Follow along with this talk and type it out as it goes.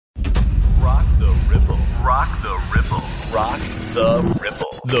Rock the Ripple. Rock the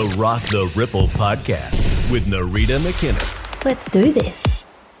Ripple. The Rock the Ripple podcast with Narita McInnes. Let's do this.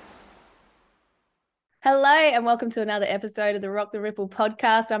 Hello and welcome to another episode of the Rock the Ripple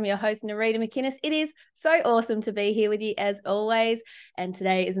podcast. I'm your host, Narita McInnes. It is so awesome to be here with you as always. And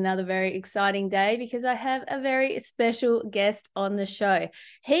today is another very exciting day because I have a very special guest on the show.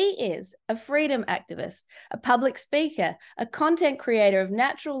 He is a freedom activist, a public speaker, a content creator of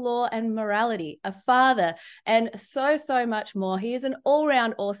natural law and morality, a father, and so much more. He is an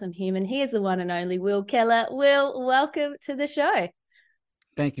all-round awesome human. He is the one and only Will Keller. Will, welcome to the show.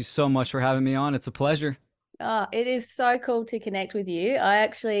 Thank you so much for having me on. It's a pleasure. Oh, it is so cool to connect with you. I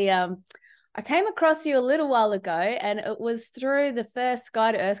actually, I came across you a little while ago, and it was through the first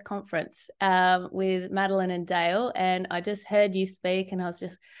Sky to Earth conference with Madeline and Dale, and I just heard you speak, and I was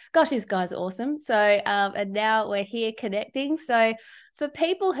just, gosh, this guy's awesome. So, and now we're here connecting. So, for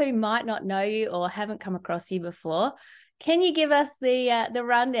people who might not know you or haven't come across you before, can you give us the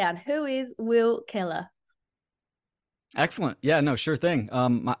rundown? Who is Will Keller? Excellent. Yeah, no, sure thing.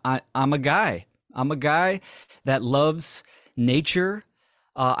 I'm a guy. I'm a guy that loves nature.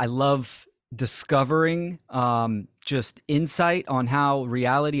 I love discovering just insight on how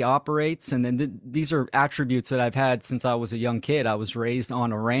reality operates. And then these are attributes that I've had since I was a young kid. I was raised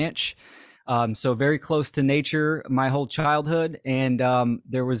on a ranch, so very close to nature my whole childhood. And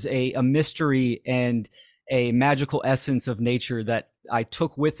there was a mystery and a magical essence of nature that I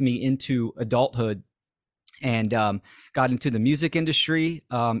took with me into adulthood. And got into the music industry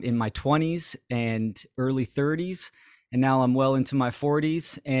in my 20s and early 30s. And now I'm well into my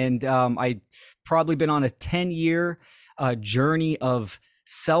 40s. And I probably been on a 10-year journey of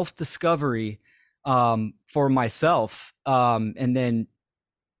self-discovery for myself, and then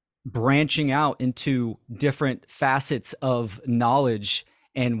branching out into different facets of knowledge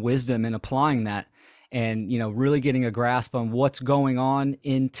and wisdom and applying that. And, really getting a grasp on what's going on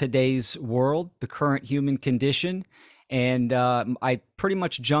in today's world, the current human condition. And I pretty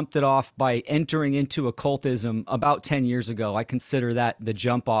much jumped it off by entering into occultism about 10 years ago. I consider that the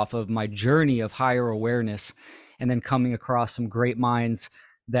jump off of my journey of higher awareness, and then coming across some great minds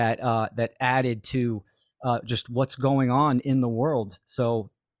that added to just what's going on in the world.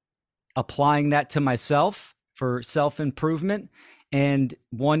 So applying that to myself for self-improvement and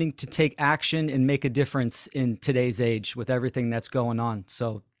wanting to take action and make a difference in today's age with everything that's going on.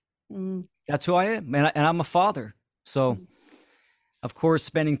 So that's who I am. And I'm a father. So of course,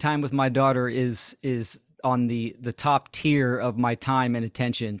 spending time with my daughter is on the top tier of my time and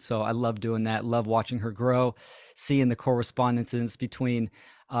attention. So I love doing that. Love watching her grow, seeing the correspondences between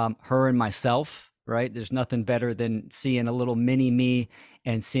her and myself, right? There's nothing better than seeing a little mini me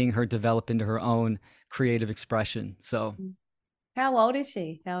and seeing her develop into her own creative expression. So How old is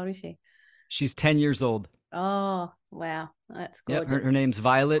she? She's 10 years old. Oh, wow. That's gorgeous. Yep, her name's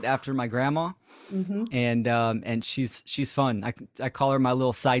Violet, after my grandma. Mm-hmm. And she's fun. I call her my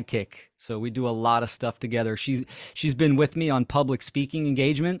little sidekick. So we do a lot of stuff together. She's been with me on public speaking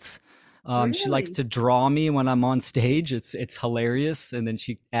engagements. Really? She likes to draw me when I'm on stage. It's hilarious. And then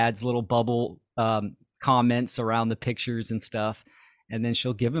she adds little bubble comments around the pictures and stuff. And then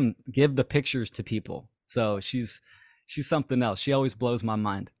she'll give the pictures to people. So she's something else. She always blows my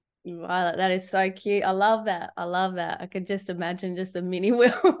mind. Wow, that is so cute. I love that. I could just imagine just a mini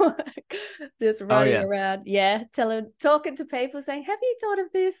Will just running around. Yeah, talking to people saying, have you thought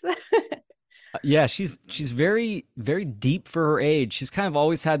of this? Yeah, she's very, very deep for her age. She's kind of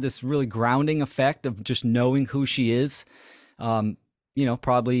always had this really grounding effect of just knowing who she is.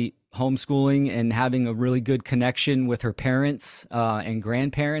 Probably homeschooling and having a really good connection with her parents and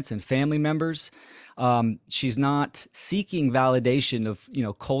grandparents and family members. She's not seeking validation of,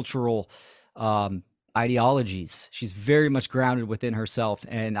 cultural ideologies. She's very much grounded within herself.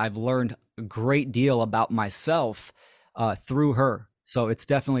 And I've learned a great deal about myself through her. So it's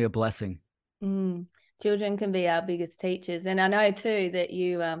definitely a blessing. Children can be our biggest teachers. And I know too that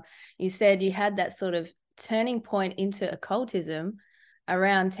you said you had that sort of turning point into occultism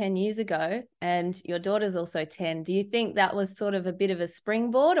around 10 years ago, and your daughter's also 10. Do you think that was sort of a bit of a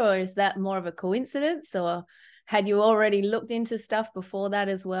springboard, or is that more of a coincidence, or had you already looked into stuff before that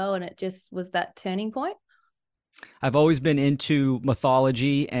as well and it just was that turning point? I've always been into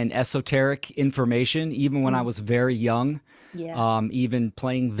mythology and esoteric information, even when I was very young. Yeah. Even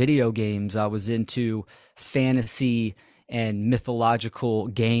playing video games, I was into fantasy and mythological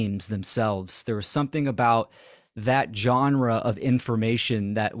games themselves. There was something about that genre of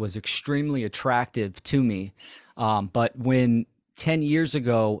information that was extremely attractive to me. But when 10 years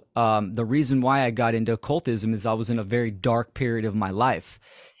ago, the reason why I got into occultism is I was in a very dark period of my life.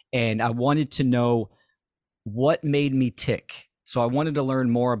 And I wanted to know what made me tick. So I wanted to learn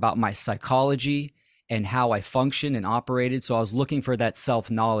more about my psychology and how I function and operated. So I was looking for that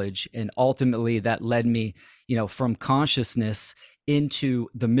self-knowledge. And ultimately that led me, from consciousness into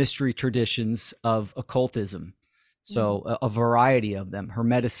the mystery traditions of occultism. So a variety of them: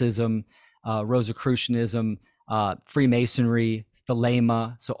 Hermeticism, Rosicrucianism, Freemasonry,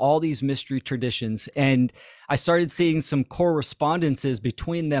 Thelema. So all these mystery traditions. And I started seeing some correspondences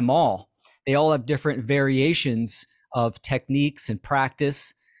between them all. They all have different variations of techniques and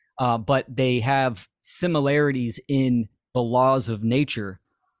practice, but they have similarities in the laws of nature.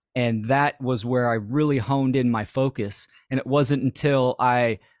 And that was where I really honed in my focus. And it wasn't until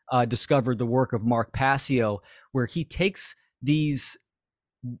I discovered the work of Mark Passio, where he takes this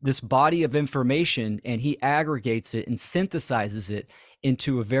body of information and he aggregates it and synthesizes it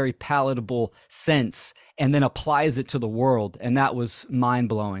into a very palatable sense and then applies it to the world. And that was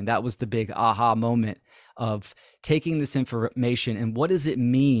mind-blowing. That was the big aha moment of taking this information and what does it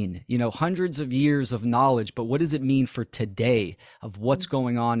mean? Hundreds of years of knowledge, but what does it mean for today of what's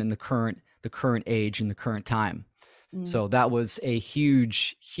going on in the current age and the current time? So that was a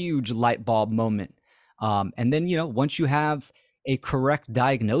huge, huge light bulb moment. And then, once you have a correct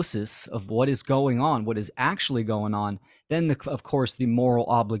diagnosis of what is going on, what is actually going on, then of course the moral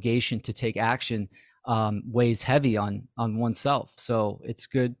obligation to take action weighs heavy on oneself. So it's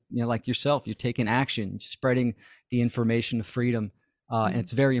good, like yourself, you're taking action, spreading the information of freedom, and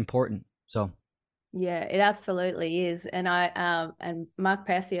it's very important. So yeah, it absolutely is. And and Mark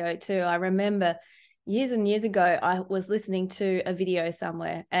Passio too. I remember years and years ago, I was listening to a video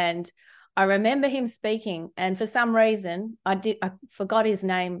somewhere, and I remember him speaking, and for some reason I forgot his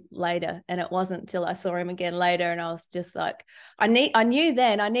name later, and it wasn't till I saw him again later, and I was just like, I knew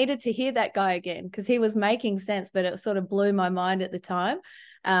then I needed to hear that guy again, because he was making sense, but it sort of blew my mind at the time.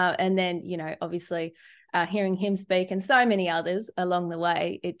 And then, obviously hearing him speak and so many others along the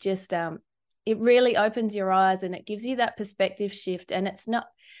way, it just it really opens your eyes and it gives you that perspective shift. And it's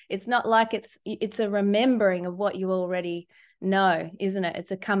not like it's a remembering of what you already know, isn't it?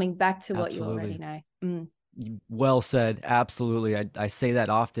 It's a coming back to what you already know. Well said. Absolutely. I say that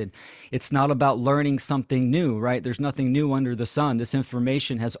often. It's not about learning something new, right? There's nothing new under the sun. This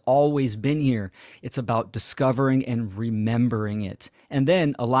information has always been here. It's about discovering and remembering it, and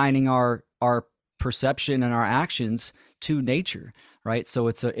then aligning our perception and our actions to nature, right? So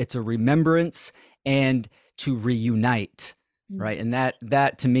it's a remembrance and to reunite. Right. And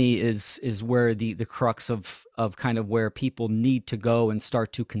that to me is where the crux of kind of where people need to go and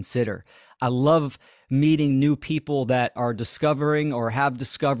start to consider. I love meeting new people that are discovering or have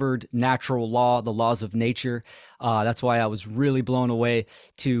discovered natural law, the laws of nature. That's why I was really blown away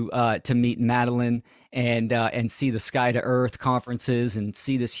to meet Madeline and see the Sky to Earth conferences and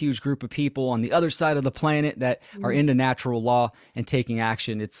see this huge group of people on the other side of the planet that are into natural law and taking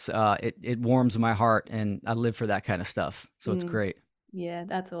action. It warms my heart, and I live for that kind of stuff. So it's great. Yeah,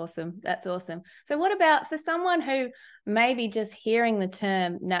 that's awesome. That's awesome. So what about for someone who maybe just hearing the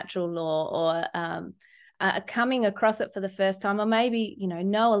term natural law or coming across it for the first time, or maybe,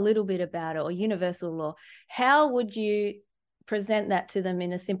 know a little bit about it, or universal law, how would you present that to them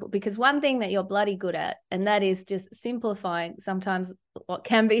in a simple, because one thing that you're bloody good at, and that is just simplifying sometimes what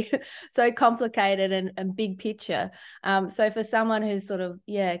can be so complicated and big picture. So for someone who's sort of,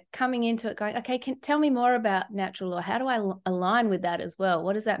 coming into it going, okay, tell me more about natural law. How do I align with that as well?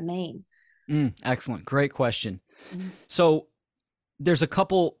 What does that mean? Excellent. Great question. So there's a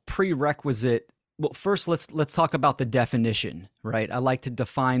couple prerequisite. Well, first, let's talk about the definition, right? I like to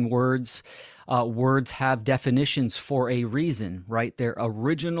define words. Words have definitions for a reason, right? Their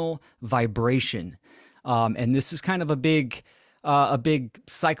original vibration. And this is kind of a big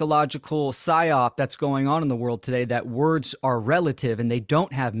psychological psyop that's going on in the world today, that words are relative and they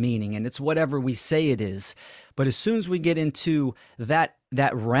don't have meaning, and it's whatever we say it is. But as soon as we get into that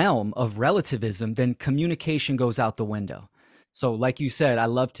realm of relativism, then communication goes out the window. So like you said, I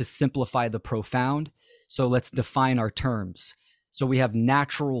love to simplify the profound. So let's define our terms. So we have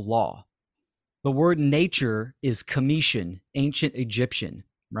natural law. The word nature is Cometian, ancient Egyptian,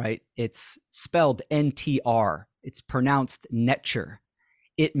 right? It's spelled NTR. It's pronounced netcher.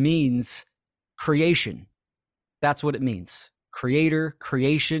 It means creation. That's what it means. Creator,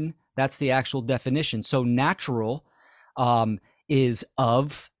 creation. That's the actual definition. So natural is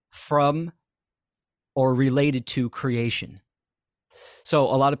of, from, or related to creation. So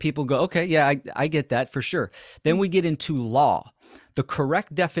a lot of people go, okay, yeah, I get that for sure. Then we get into law. The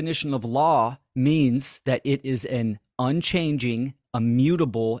correct definition of law means that it is an unchanging,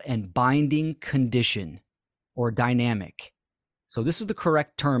 immutable, and binding condition or dynamic. So this is the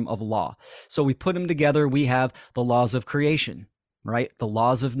correct term of law. So we put them together. We have the laws of creation, right? The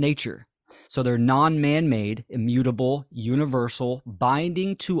laws of nature. So they're non-man-made, immutable, universal,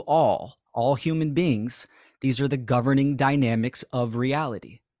 binding to all human beings. These are the governing dynamics of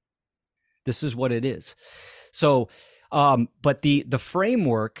reality. This is what it is. So, but the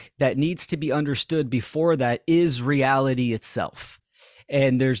framework that needs to be understood before that is reality itself.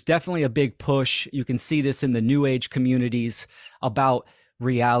 And there's definitely a big push. You can see this in the New Age communities about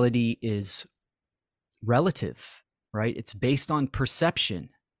reality is relative, right? It's based on perception,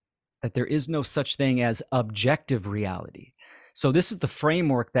 that there is no such thing as objective reality. So this is the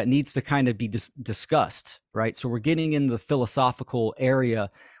framework that needs to kind of be discussed, right? So we're getting in the philosophical area,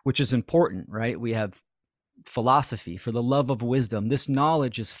 which is important, right? We have philosophy for the love of wisdom. This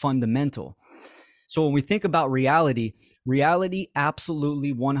knowledge is fundamental. So when we think about reality, reality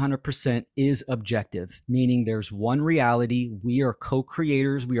absolutely 100% is objective, meaning there's one reality. We are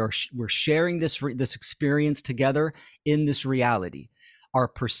co-creators. We're sharing this experience together in this reality. Our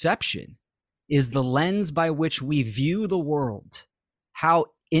perception is the lens by which we view the world, how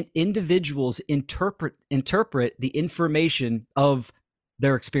individuals interpret the information of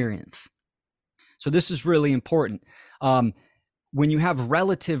their experience. So this is really important. When you have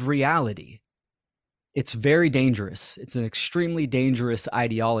relative reality, it's very dangerous. It's an extremely dangerous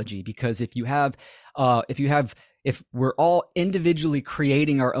ideology, because if we're all individually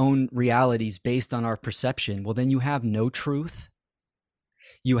creating our own realities based on our perception, well, then you have no truth.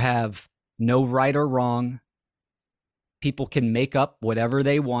 You have no right or wrong. People can make up whatever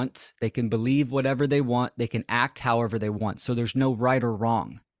they want. They can believe whatever they want. They can act however they want. So there's no right or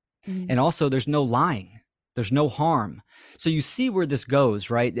wrong. And also there's no lying. There's no harm. So you see where this goes,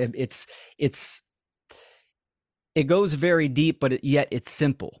 right? It goes very deep, but yet it's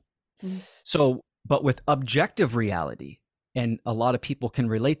simple. So, but with objective reality, and a lot of people can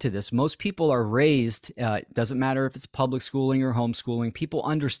relate to this, most people are raised, it doesn't matter if it's public schooling or homeschooling, people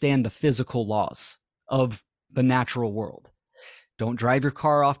understand the physical laws of the natural world. Don't drive your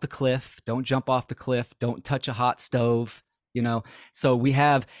car off the cliff. Don't jump off the cliff. Don't touch a hot stove. So we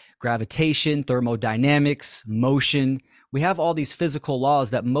have gravitation, thermodynamics, motion. We have all these physical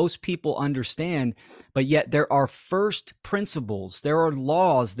laws that most people understand, but yet there are first principles. There are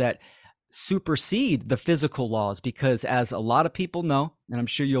laws that supersede the physical laws, because as a lot of people know, and I'm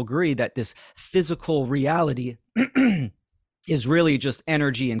sure you'll agree, that this physical reality is really just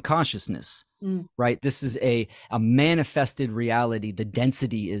energy and consciousness, right? This is a manifested reality. The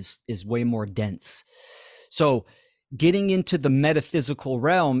density is way more dense. So getting into the metaphysical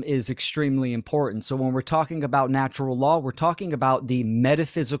realm is extremely important. So when we're talking about natural law, we're talking about the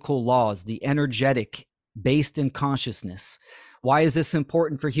metaphysical laws, the energetic, based in consciousness. Why is this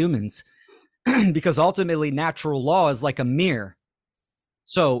important for humans? Because ultimately natural law is like a mirror.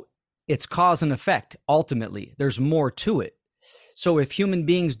 So it's cause and effect. Ultimately, there's more to it. So if human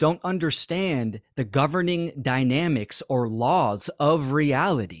beings don't understand the governing dynamics or laws of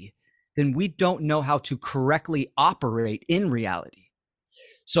reality, then we don't know how to correctly operate in reality.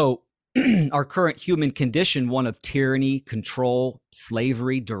 So our current human condition, one of tyranny, control,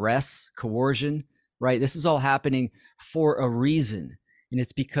 slavery, duress, coercion, right? This is all happening for a reason. And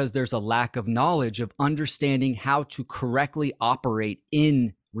it's because there's a lack of knowledge of understanding how to correctly operate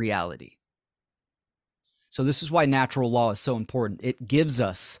in reality. So this is why natural law is so important. It gives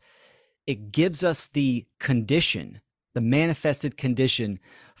us the condition, the manifested condition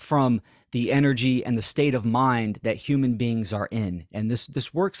from the energy and the state of mind that human beings are in. And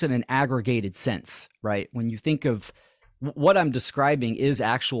this works in an aggregated sense, right? When you think of what I'm describing is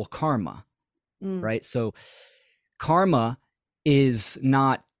actual karma, right? So karma is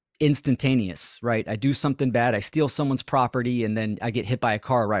not instantaneous, right? I do something bad, I steal someone's property, and then I get hit by a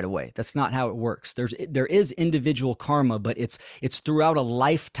car right away. That's not how it works. There is individual karma, but it's throughout a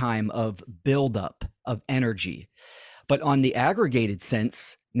lifetime of buildup of energy. But on the aggregated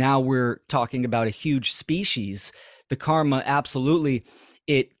sense, now we're talking about a huge species. The karma, absolutely,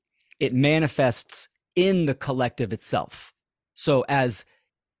 it manifests in the collective itself. So as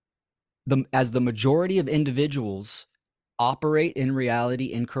the majority of individuals operate in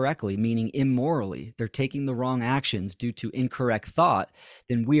reality incorrectly, meaning immorally, they're taking the wrong actions due to incorrect thought,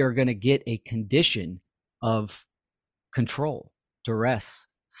 then we are going to get a condition of control, duress,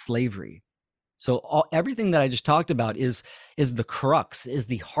 slavery. So everything that I just talked about is the crux, is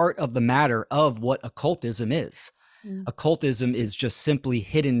the heart of the matter of what occultism is. Occultism is just simply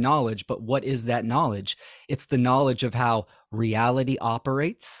hidden knowledge, but what is that knowledge? It's the knowledge of how reality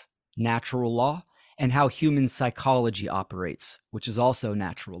operates, natural law, and how human psychology operates, which is also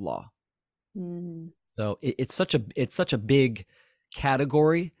natural law. So it's such a big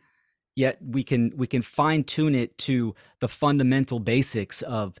category, yet we can fine tune it to the fundamental basics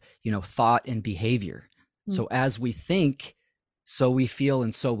of, thought and behavior. So as we think, so we feel,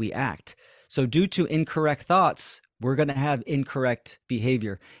 and so we act. So due to incorrect thoughts, we're going to have incorrect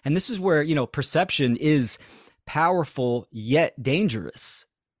behavior. And this is where, perception is powerful yet dangerous,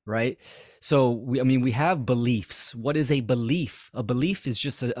 right? So we have beliefs. What is a belief? A belief is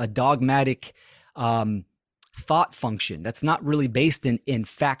just a dogmatic thought function that's not really based in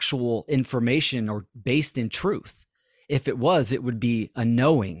factual information or based in truth. If it was, it would be a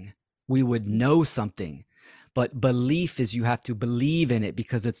knowing. We would know something. But belief is you have to believe in it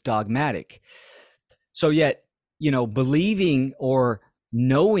because it's dogmatic. So yet, believing or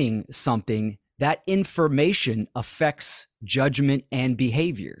knowing something, that information affects judgment and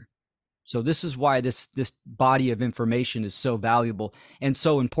behavior. So this is why this body of information is so valuable and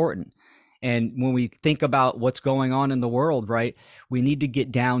so important. And when we think about what's going on in the world, right, we need to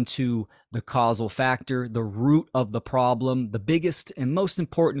get down to the causal factor, the root of the problem, the biggest and most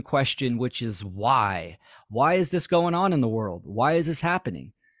important question, which is why? Why is this going on in the world? Why is this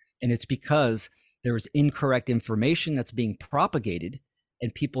happening? And it's because there is incorrect information that's being propagated,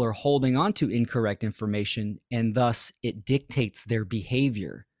 and people are holding on to incorrect information, and thus it dictates their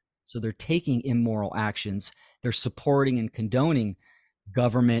behavior. So they're taking immoral actions. They're supporting and condoning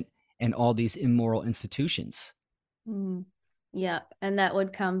government and all these immoral institutions. Yeah. And that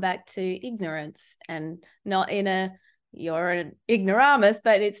would come back to ignorance, and not in you're an ignoramus,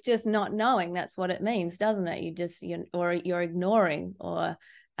 but it's just not knowing. That's what it means, doesn't it? You're ignoring, or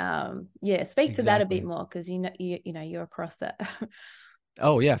speak to that a bit more, because you're across that.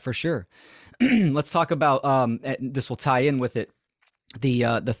 Oh yeah, for sure. Let's talk about this will tie in with it,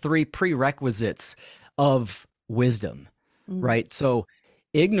 the three prerequisites of wisdom, right? So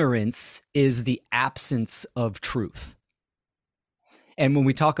ignorance is the absence of truth. And when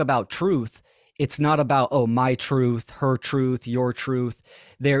we talk about truth, it's not about, oh, my truth, her truth, your truth.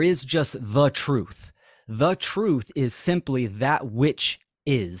 There is just the truth. The truth is simply that which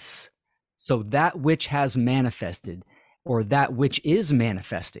is. So that which has manifested, or that which is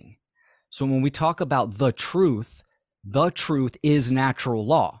manifesting. So when we talk about the truth is natural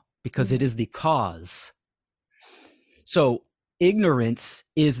law, because it is the cause. So ignorance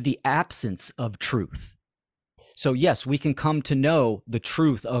is the absence of truth. So yes, we can come to know the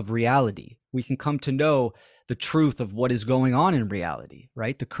truth of reality. We can come to know the truth of what is going on in reality,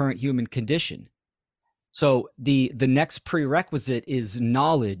 right? The current human condition. So the next prerequisite is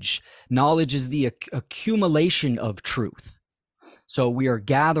knowledge. Knowledge is the accumulation of truth. So we are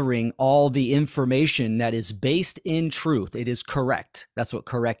gathering all the information that is based in truth. It is correct. That's what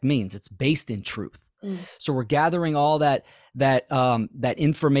correct means. It's based in truth. So we're gathering all that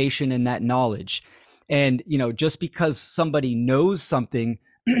information and that knowledge. And, just because somebody knows something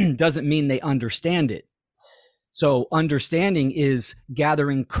doesn't mean they understand it. So understanding is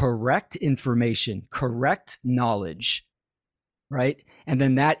gathering correct information, correct knowledge, right? And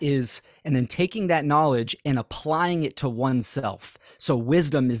then taking that knowledge and applying it to oneself. So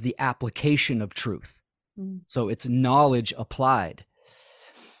wisdom is the application of truth. So it's knowledge applied.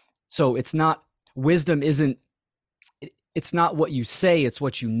 So it's not what you say, it's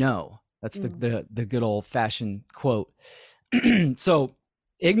what you know. That's the good old fashioned quote. So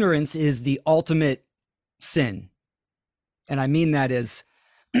ignorance is the ultimate sin. And I mean that as,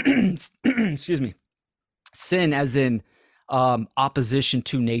 excuse me, sin as in opposition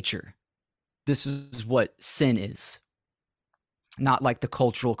to nature. This is what sin is, not like the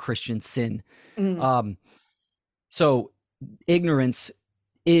cultural Christian sin. So ignorance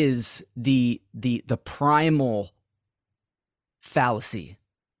is the primal fallacy.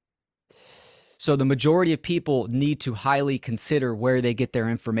 So the majority of people need to highly consider where they get their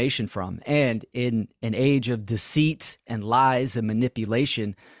information from. And in an age of deceit and lies and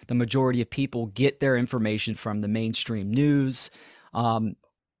manipulation, the majority of people get their information from the mainstream news,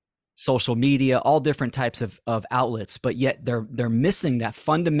 social media, all different types of outlets, but yet they're missing that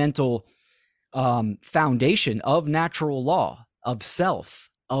fundamental foundation of natural law, of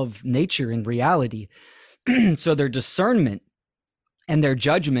self, of nature and reality. So their discernment and their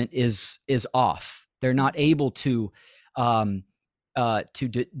judgment is off. They're not able to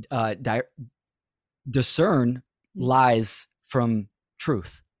discern lies from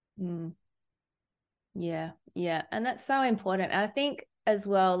truth. Yeah, and that's so important. And I think as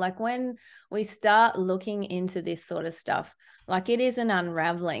well, like when we start looking into this sort of stuff, like it is an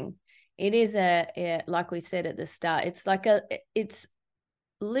unraveling. It is like we said at the start, it's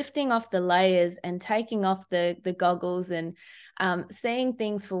lifting off the layers and taking off the goggles and seeing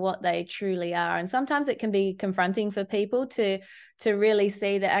things for what they truly are. And sometimes it can be confronting for people to really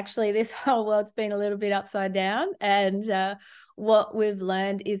see that actually this whole world's been a little bit upside down, and what we've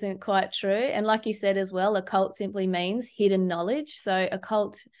learned isn't quite true. And like you said as well, occult simply means hidden knowledge. So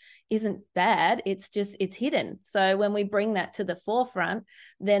occult isn't bad, it's hidden. So when we bring that to the forefront,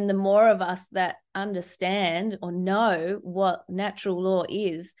 then the more of us that understand or know what natural law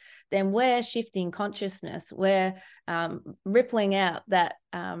is, then we're shifting consciousness, we're rippling out that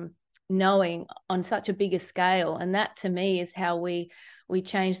knowing on such a bigger scale. And that to me is how we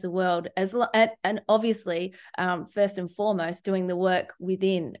change the world, and obviously first and foremost doing the work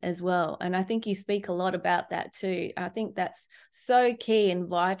within as well. And I think you speak a lot about that too. I think that's so key and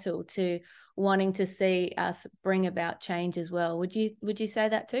vital to wanting to see us bring about change as well. Would you say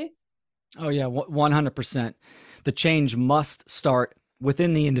that too? Oh yeah, 100%. The change must start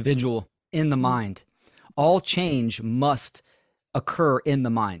within the individual, in the mind. All change must occur in the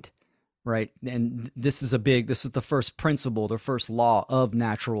mind. Right. And this is the first principle, the first law of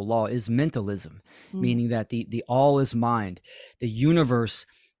natural law is mentalism, meaning that the all is mind. The universe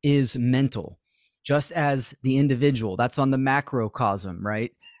is mental, just as the individual, that's on the macrocosm,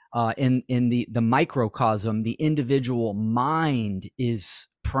 right? In the microcosm, the individual mind is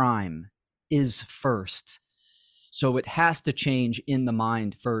prime, is first. So it has to change in the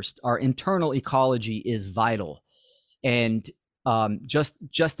mind first. Our internal ecology is vital. And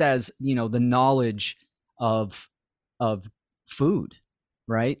just as the knowledge of food,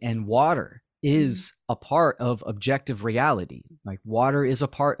 right, and water is a part of objective reality. Like water is a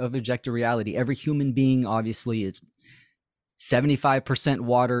part of objective reality. Every human being obviously is 75%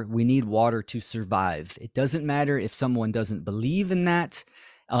 water. We need water to survive. It doesn't matter if someone doesn't believe in that.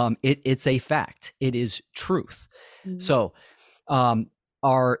 It's a fact. It is truth. So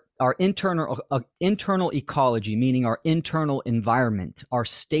our internal ecology, meaning our internal environment, our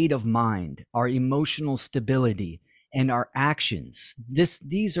state of mind, our emotional stability, and our actions. This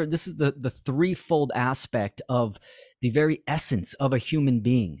is the threefold aspect of the very essence of a human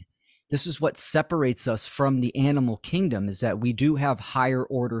being. This is what separates us from the animal kingdom, is that we do have higher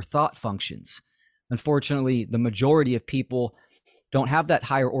order thought functions. Unfortunately, the majority of people don't have that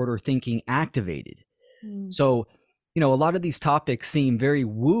higher order thinking activated. So, a lot of these topics seem very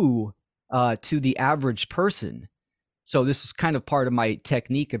woo to the average person. So this is kind of part of my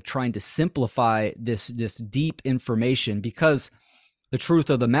technique of trying to simplify this deep information, because the truth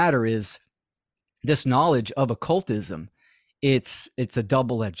of the matter is this knowledge of occultism, it's a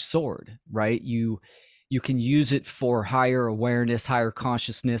double-edged sword, right? You can use it for higher awareness, higher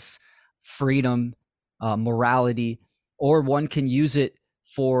consciousness, freedom, morality, or one can use it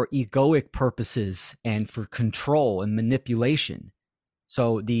for egoic purposes and for control and manipulation.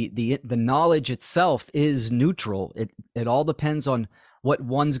 So the knowledge itself is neutral. It all depends on what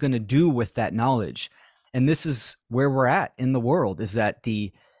one's going to do with that knowledge. And this is where we're at in the world, is that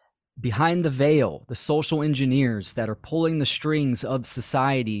behind the veil, the social engineers that are pulling the strings of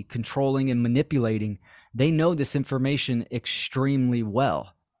society, controlling and manipulating, they know this information extremely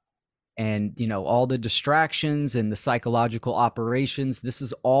well. And, all the distractions and the psychological operations, this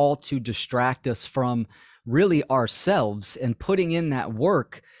is all to distract us from really ourselves and putting in that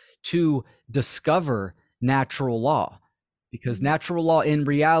work to discover natural law. Because natural law in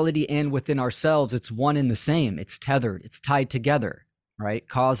reality and within ourselves, it's one and the same. It's tethered, it's tied together, right?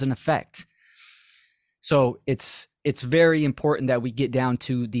 Cause and effect. So it's very important that we get down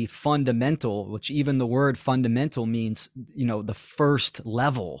to the fundamental, which even the word fundamental means, the first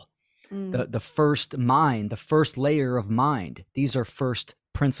level. The first mind, the first layer of mind. These are first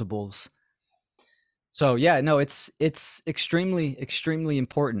principles. So yeah, no, it's extremely, extremely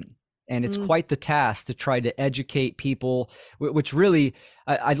important. And it's quite the task to try to educate people, which really,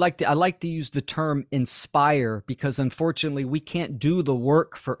 I like to use the term inspire, because unfortunately we can't do the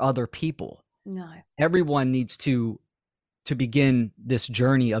work for other people. No. Everyone needs to begin this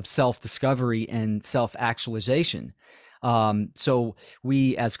journey of self-discovery and self-actualization. So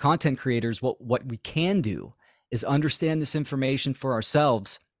we, as content creators, what we can do is understand this information for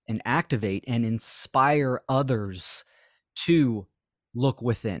ourselves and activate and inspire others to look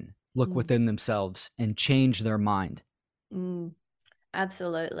within themselves and change their mind.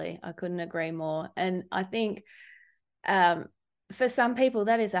 Absolutely. I couldn't agree more. And I think for some people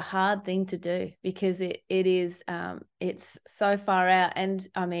that is a hard thing to do, because it is it's so far out. And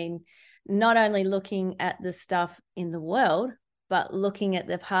I mean, not only looking at the stuff in the world, but looking at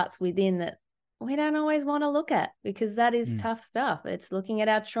the parts within that we don't always want to look at, because that is tough stuff. It's looking at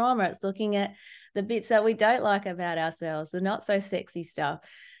our trauma. It's looking at the bits that we don't like about ourselves, the not so sexy stuff.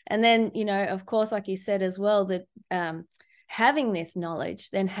 And then, of course, like you said as well, that having this knowledge,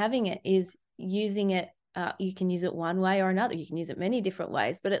 then having it is using it. You can use it one way or another. You can use it many different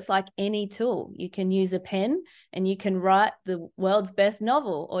ways, but it's like any tool. You can use a pen and you can write the world's best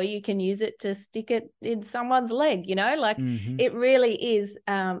novel, or you can use it to stick it in someone's leg, like it really is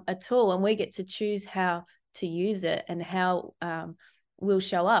a tool, and we get to choose how to use it and how we'll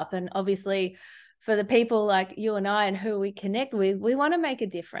show up. And obviously for the people like you and I and who we connect with, we want to make a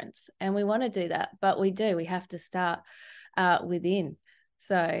difference, and we want to do that, but we have to start within.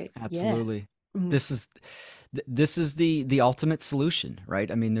 So absolutely. Yeah. This is the ultimate solution,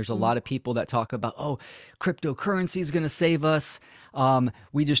 right? I mean, there's a lot of people that talk about, oh, cryptocurrency is going to save us.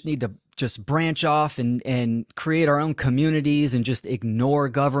 We just need to just branch off and create our own communities and just ignore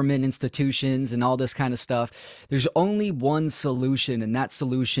government institutions and all this kind of stuff. There's only one solution, and that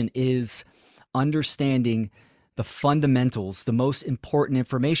solution is understanding the fundamentals, the most important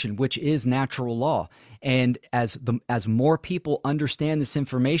information, which is natural law. And as more people understand this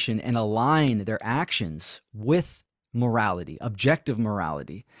information and align their actions with morality, objective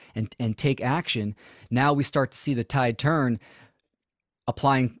morality, and take action, now we start to see the tide turn,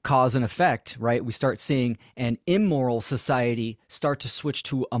 applying cause and effect, right? We start seeing an immoral society start to switch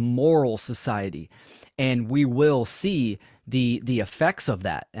to a moral society. And we will see the effects of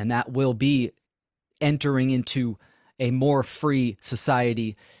that. And that will be entering into a more free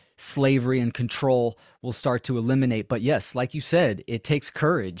society. Slavery and control will start to eliminate. But yes, like you said, it takes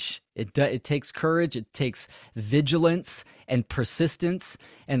courage. It takes courage. It takes vigilance and persistence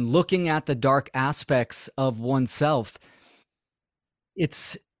and looking at the dark aspects of oneself.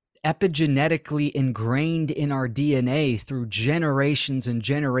 It's epigenetically ingrained in our DNA through generations and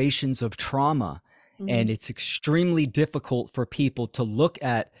generations of trauma. And it's extremely difficult for people to look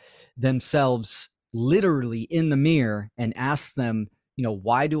at themselves literally in the mirror and ask them,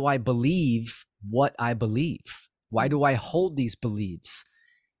 why do I believe what I believe? Why do I hold these beliefs?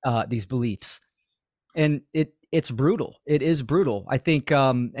 And it's brutal. It is brutal. I think,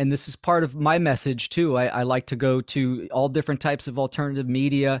 and this is part of my message too. I like to go to all different types of alternative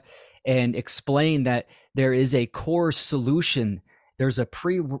media and explain that there is a core solution. There's a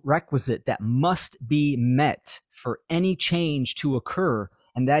prerequisite that must be met for any change to occur,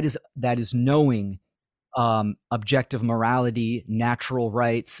 and that is knowing objective morality, natural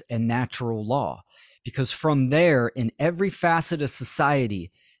rights, and natural law. Because from there, in every facet of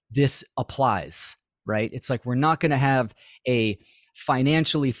society, this applies, right? It's like we're not going to have a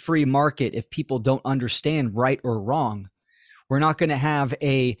financially free market if people don't understand right or wrong. We're not going to have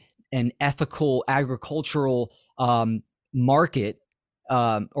an ethical agricultural market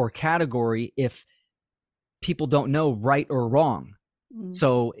or category if people don't know right or wrong.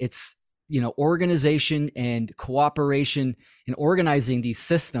 So it's organization and cooperation and organizing these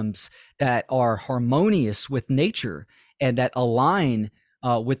systems that are harmonious with nature and that align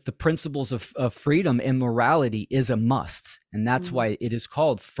with the principles of freedom and morality is a must. And that's why it is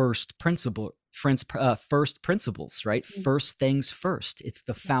called first principles, right? First things first. It's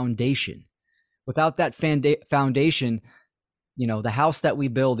the foundation. Without that foundation, the house that we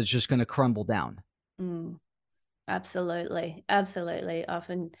build is just going to crumble down. Absolutely. I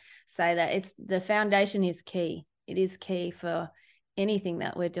often say that the foundation is key. It is key for anything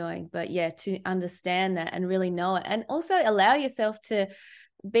that we're doing. But yeah, to understand that and really know it, and also allow yourself to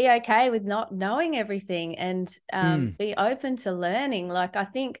be okay with not knowing everything and be open to learning. Like, I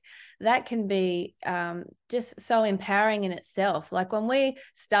think that can be just so empowering in itself. Like when we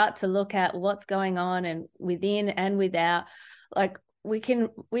start to look at what's going on and within and without, like we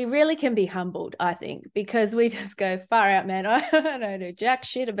really can be humbled, I think, because we just go far out, man. I don't know jack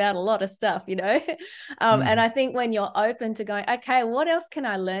shit about a lot of stuff, And I think when you're open to going, okay, what else can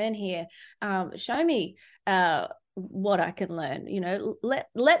I learn here? Show me what I can learn,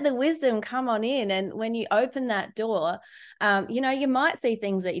 let the wisdom come on in. And when you open that door, you might see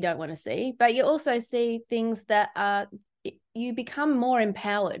things that you don't want to see, but you also see things that you become more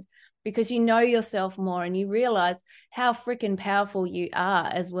empowered, because you know yourself more and you realize how freaking powerful you are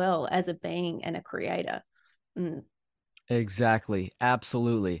as well as a being and a creator. Exactly.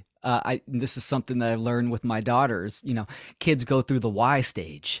 Absolutely. This is something that I've learned with my daughters. Kids go through the why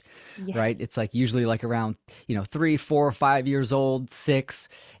stage, right? It's like usually like around, 3, 4, 5 years old, 6,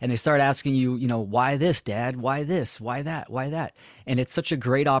 and they start asking you, why this, Dad? Why this? Why that? Why that? And it's such a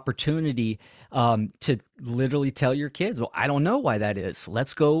great opportunity to literally tell your kids, well, I don't know why that is.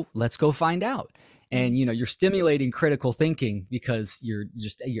 Let's go find out. And you're stimulating critical thinking because you're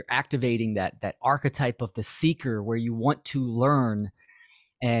activating that archetype of the seeker where you want to learn.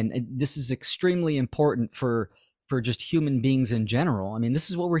 And this is extremely important for for just human beings in general. I mean, this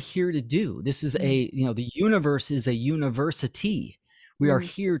is what we're here to do. This is the universe is a university. We are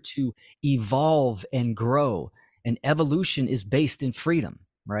here to evolve and grow, and evolution is based in freedom,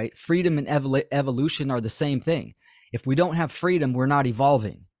 right? Freedom and evolution are the same thing. If we don't have freedom, we're not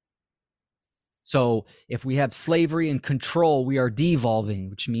evolving. So if we have slavery and control, we are devolving,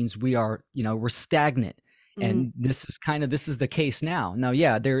 which means we are, we're stagnant. And this is the case now. Now,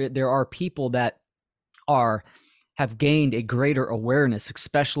 yeah, there are people that have gained a greater awareness,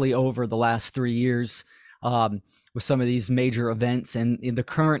 especially over the last 3 years, with some of these major events and in the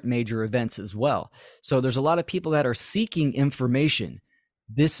current major events as well. So there's a lot of people that are seeking information.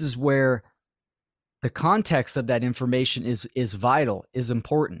 This is where the context of that information is vital, is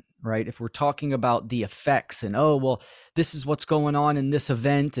important, right? If we're talking about the effects and, this is what's going on in this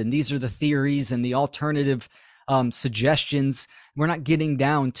event, and these are the theories and the alternative suggestions, we're not getting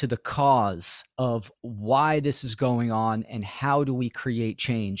down to the cause of why this is going on and how do we create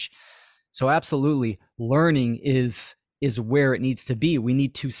change. So absolutely, learning is where it needs to be. We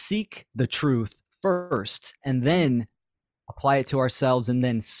need to seek the truth first and then apply it to ourselves and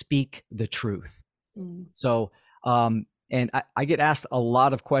then speak the truth. So, and I get asked a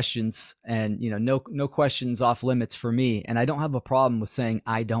lot of questions, and no questions off limits for me. And I don't have a problem with saying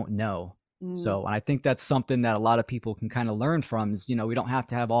I don't know. So, and I think that's something that a lot of people can kind of learn from is, we don't have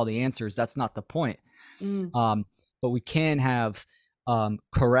to have all the answers. That's not the point. But we can have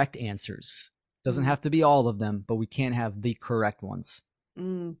correct answers. Doesn't have to be all of them, but we can have the correct ones.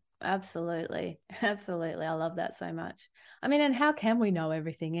 Absolutely. Absolutely. I love that so much. I mean, and how can we know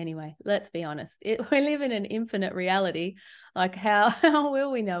everything anyway? Let's be honest. We live in an infinite reality. Like how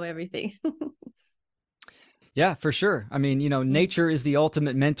will we know everything? Yeah, for sure. I mean, nature is the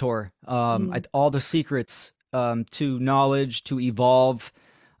ultimate mentor. All the secrets to knowledge, to evolve,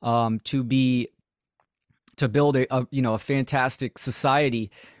 to build a fantastic society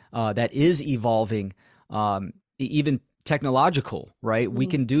that is evolving, even technological, right? We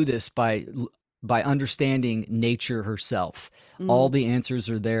can do this by understanding nature herself. All the answers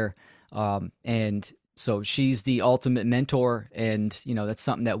are there, and so she's the ultimate mentor, and that's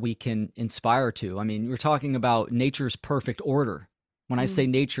something that we can inspire to. I mean, we're talking about nature's perfect order. When I say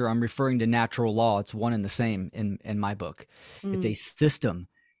nature, I'm referring to natural law. It's one and the same in my book. It's a system.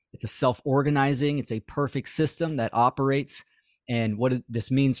 It's a self-organizing. It's a perfect system that operates. And what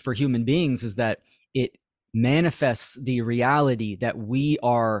this means for human beings is that it manifests the reality that we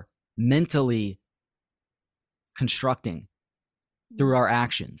are mentally constructing through our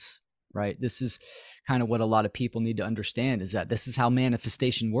actions, right? This is kind of what a lot of people need to understand, is that this is how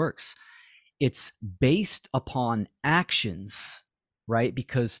manifestation works. It's based upon actions, right?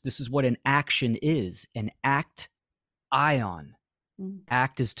 Because this is what an action is, an act ion.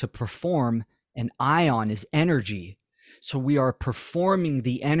 Act is to perform, and ion is energy. So we are performing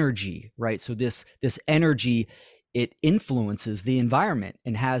the energy, right? So this energy, it influences the environment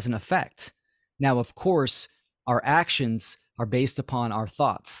and has an effect. Now, of course, our actions are based upon our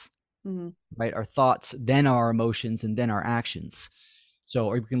thoughts, right? Our thoughts, then our emotions, and then our actions. So,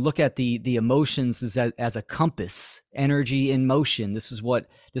 or you can look at the emotions as a compass, energy in motion. This is what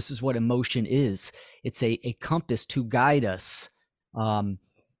emotion is. It's a compass to guide us,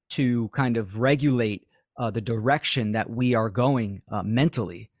 to kind of regulate the direction that we are going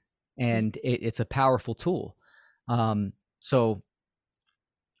mentally, and it's a powerful tool. So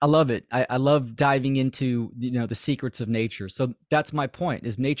I love it. I love diving into the secrets of nature. So that's my point: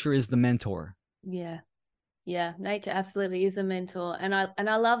 is nature is the mentor. Yeah, nature absolutely is a mentor, and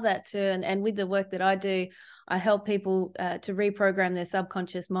I love that too. And with the work that I do, I help people to reprogram their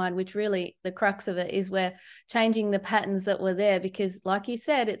subconscious mind, which really the crux of it is we're changing the patterns that were there, because like you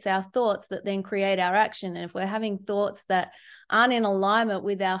said, it's our thoughts that then create our action. And if we're having thoughts that aren't in alignment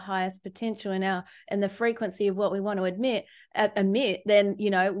with our highest potential and the frequency of what we want to emit, then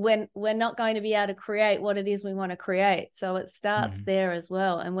we're not going to be able to create what it is we want to create. So it starts there as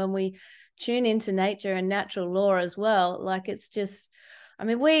well. And when we tune into nature and natural law as well, like it's just, I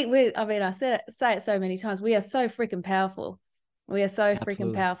mean, I say it so many times, we are so freaking powerful. We are so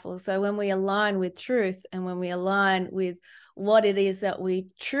freaking powerful. So when we align with truth and when we align with what it is that we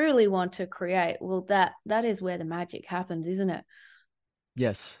truly want to create, well, that is where the magic happens, isn't it?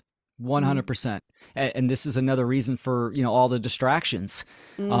 Yes, 100%. And this is another reason for, all the distractions.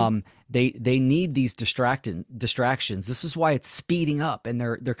 They need these distractions. This is why it's speeding up, and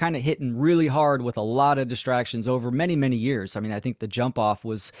they're kind of hitting really hard with a lot of distractions over many, many years. I mean, I think the jump off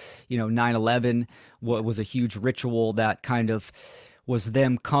was, 9/11 was a huge ritual that kind of was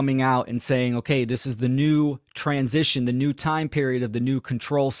them coming out and saying, okay, this is the new transition, the new time period of the new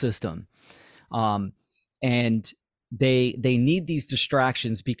control system. And they need these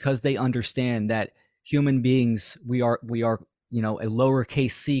distractions because they understand that human beings, we are a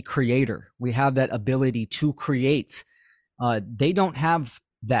lowercase c creator. We have that ability to create. They don't have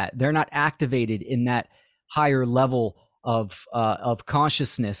that. They're not activated in that higher level of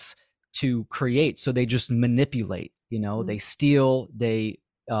consciousness to create. So they just manipulate. They steal. They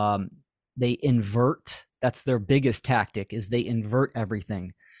invert. That's their biggest tactic, is they invert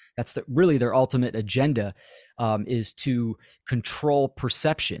everything. That's really their ultimate agenda, is to control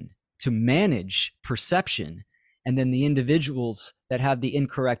perception, to manage perception. And then the individuals that have the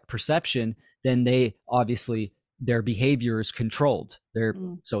incorrect perception, then they obviously, their behavior is controlled.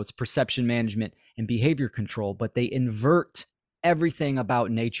 So it's perception management and behavior control, but they invert everything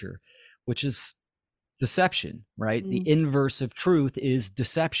about nature, which is deception, right? The inverse of truth is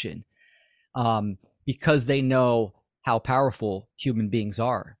deception, because they know how powerful human beings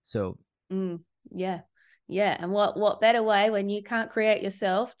are. So yeah. And what better way, when you can't create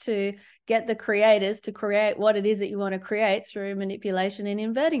yourself, to get the creators to create what it is that you want to create through manipulation and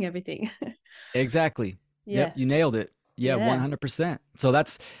inverting everything. Exactly. Yeah. Yep, you nailed it. Yeah, 100%. So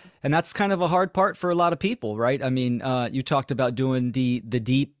that's kind of a hard part for a lot of people, right? I mean, you talked about doing the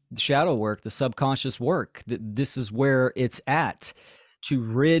deep shadow work, the subconscious work. This is where it's at, to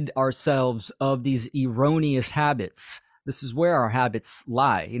rid ourselves of these erroneous habits. This is where our habits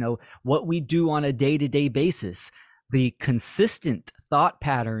lie. What we do on a day-to-day basis, the consistent thought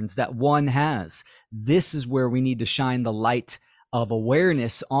patterns that one has. This is where we need to shine the light of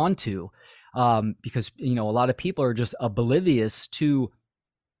awareness onto, because a lot of people are just oblivious to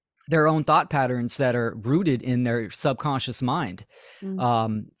their own thought patterns that are rooted in their subconscious mind.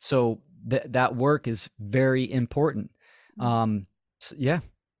 So that work is very important. So, yeah,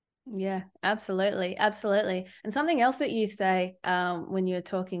 absolutely. And something else that you say, when you're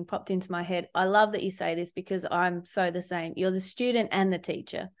talking, popped into my head. I love that you say this, because I'm so the same. You're the student and the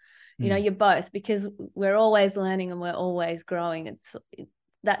teacher. You're both, because we're always learning and we're always growing.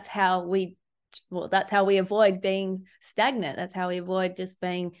 That's how we avoid being stagnant. That's how we avoid just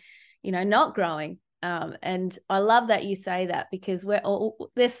being, not growing. And I love that you say that, because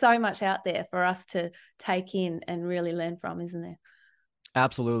there's so much out there for us to take in and really learn from, isn't there?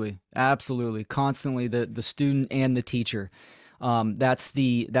 Absolutely. Constantly the student and the teacher. That's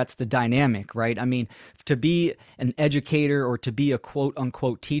the dynamic, right? I mean, to be an educator or to be a quote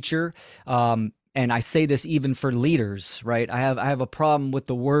unquote teacher, and I say this even for leaders, right? I have a problem with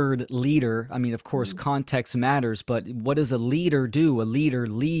the word leader. I mean, of course, context matters, but what does a leader do? A leader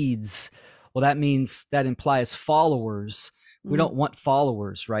leads. Well, that implies followers. We don't want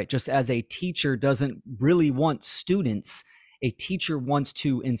followers, right? Just as a teacher doesn't really want students, a teacher wants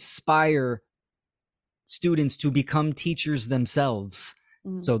to inspire students to become teachers themselves.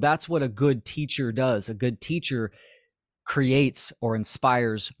 So that's what a good teacher does. A good teacher creates or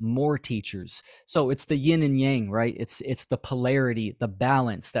inspires more teachers. So it's the yin and yang, right? It's the polarity, the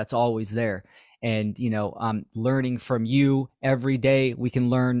balance that's always there. And I'm learning from you every day. We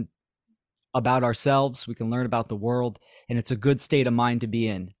can learn about ourselves, we can learn about the world, and it's a good state of mind to be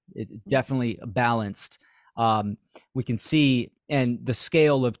in. It's definitely balanced. We can see, and the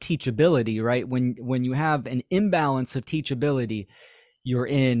scale of teachability, right? When you have an imbalance of teachability, you're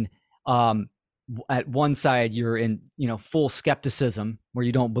in, at one side, you're in, full skepticism where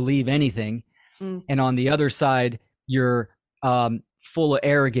you don't believe anything. And on the other side, you're full of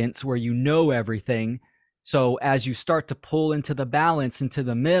arrogance where you know everything. So as you start to pull into the balance, into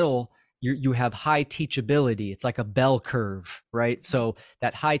the middle, you have high teachability. It's like a bell curve, right? So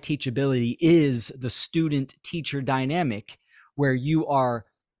that high teachability is the student teacher dynamic, where you are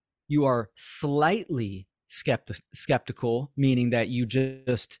slightly skeptical, meaning that you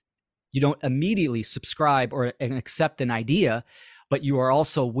don't immediately subscribe or accept an idea, but you are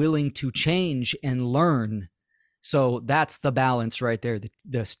also willing to change and learn. So that's the balance right there,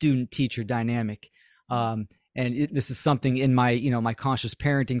 the student teacher dynamic. And this is something in my, my conscious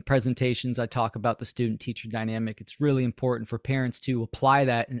parenting presentations. I talk about the student teacher dynamic. It's really important for parents to apply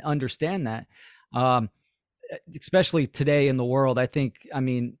that and understand that, especially today in the world. I think,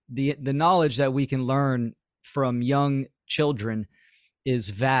 the knowledge that we can learn from young children is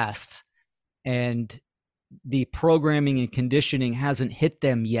vast, and the programming and conditioning hasn't hit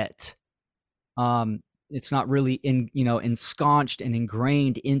them yet. It's not really ensconced and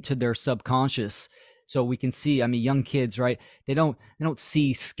ingrained into their subconscious. So we can see, young kids, right? They don't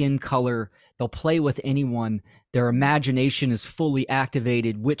see skin color. They'll play with anyone. Their imagination is fully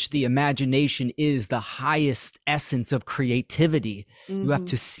activated, which the imagination is the highest essence of creativity. You have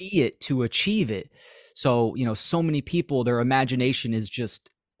to see it to achieve it. So, so many people, their imagination is just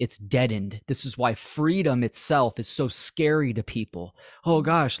it's deadened. This is why freedom itself is so scary to people. Oh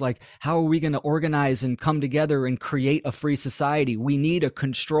gosh, like how are we going to organize and come together and create a free society? We need a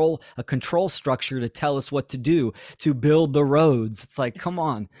control structure to tell us what to do, to build the roads. It's like, come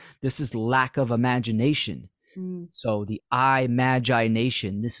on, this is lack of imagination. So the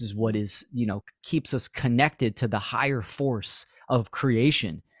imagination, this is what is, keeps us connected to the higher force of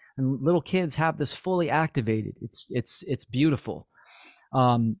creation. And little kids have this fully activated. It's beautiful.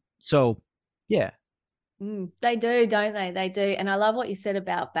 So yeah. They do, don't they? They do. And I love what you said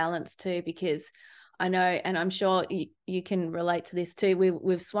about balance too, because I know, and I'm sure you can relate to this too.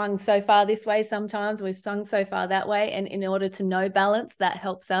 We've swung so far this way sometimes, we've swung so far that way. And in order to know balance, that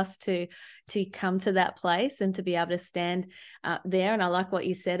helps us to come to that place and to be able to stand there. And I like what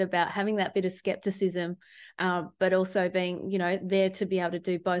you said about having that bit of skepticism, but also being, there to be able to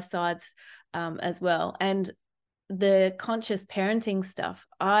do both sides as well. And the conscious parenting stuff,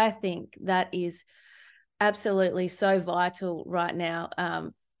 I think that is absolutely so vital right now,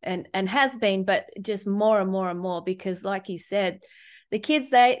 and has been, but just more and more and more, because like you said, the kids,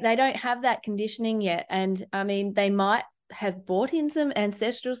 they don't have that conditioning yet. And I mean, they might have brought in some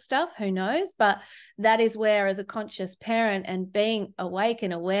ancestral stuff, who knows, but that is where, as a conscious parent and being awake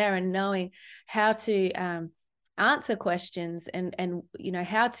and aware and knowing how to answer questions and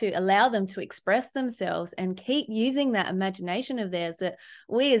how to allow them to express themselves and keep using that imagination of theirs, that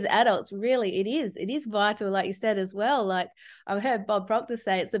we as adults, really, it is vital, like you said as well. Like I've heard Bob Proctor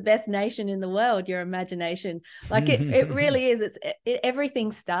say, it's the best nation in the world, your imagination. Like it really is.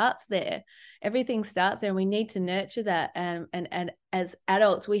 Everything starts there. Everything starts there, and we need to nurture that. And as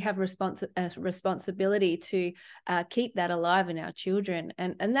adults, we have a responsibility to keep that alive in our children.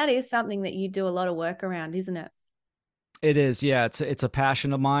 And that is something that you do a lot of work around, isn't it? It is, yeah. It's a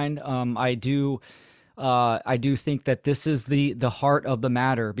passion of mine. I do think that this is the heart of the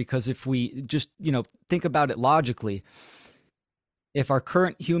matter, because if we just think about it logically, if our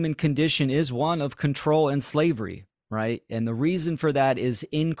current human condition is one of control and slavery, right, and the reason for that is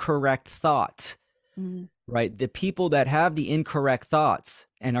incorrect thought, right? The people that have the incorrect thoughts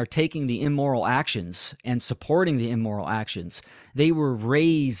and are taking the immoral actions and supporting the immoral actions, they were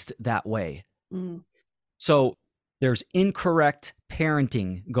raised that way. So there's incorrect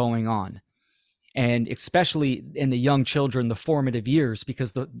parenting going on, and especially in the young children, the formative years,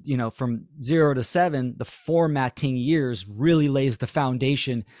 because from 0 to 7, the formatting years really lays the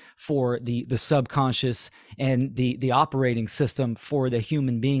foundation for the subconscious and the operating system for the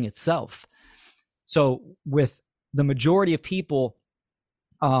human being itself. So with the majority of people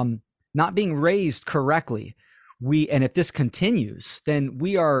not being raised correctly, and if this continues, then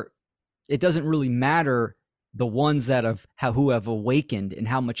it doesn't really matter the ones who have awakened and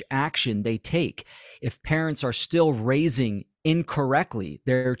how much action they take. If parents are still raising incorrectly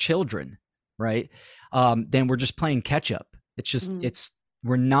their children, right, then we're just playing catch up. It's just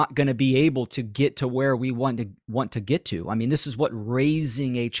we're not going to be able to get to where we want to get to. I mean, this is what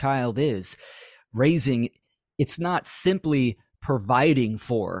raising a child is. Raising, it's not simply providing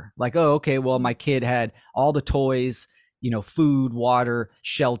for, like, oh, okay, well, my kid had all the toys, food, water,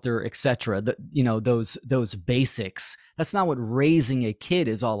 shelter, etc. Those basics. That's not what raising a kid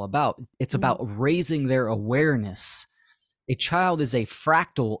is all about. It's about raising their awareness. A child is a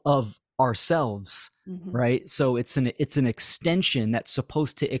fractal of ourselves, right? So it's an extension that's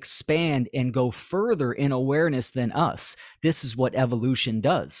supposed to expand and go further in awareness than us. This is what evolution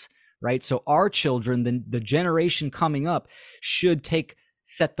does, right? So our children, the generation coming up, should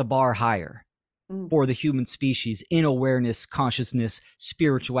set the bar higher for the human species in awareness, consciousness,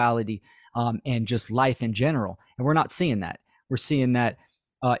 spirituality, and just life in general. And we're not seeing that. We're seeing that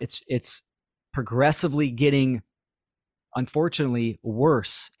it's progressively getting, unfortunately,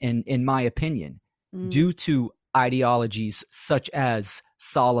 worse, in my opinion, due to ideologies such as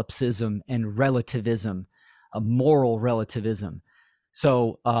solipsism and relativism, moral relativism.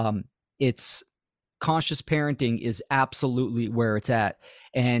 So it's conscious parenting is absolutely where it's at.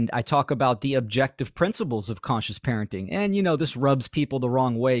 And I talk about the objective principles of conscious parenting. And, this rubs people the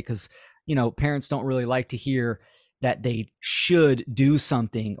wrong way, because, parents don't really like to hear that they should do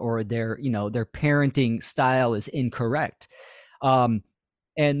something, or their parenting style is incorrect. And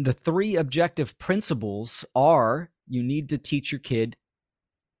the 3 objective principles are: you need to teach your kid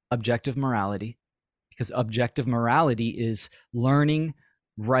objective morality, because objective morality is learning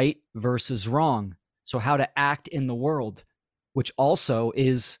right versus wrong. So how to act in the world, which also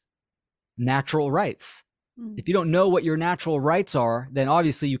is natural rights. If you don't know what your natural rights are, then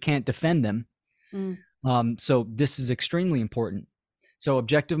obviously you can't defend them. So this is extremely important. So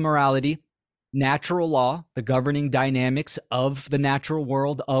objective morality, natural law, the governing dynamics of the natural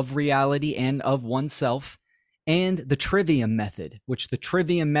world, of reality, and of oneself, and the trivium method, which the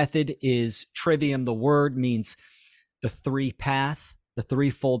trivium method is trivium. The word means the the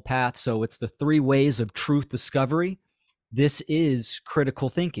threefold path. So it's the three ways of truth discovery. This is critical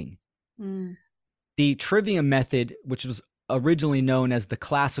thinking. Mm. The trivium method, which was originally known as the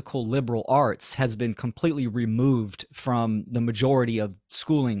classical liberal arts, has been completely removed from the majority of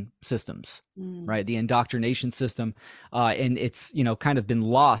schooling systems, right? The indoctrination system, and it's, kind of been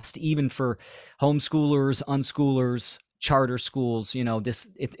lost even for homeschoolers, unschoolers, charter schools.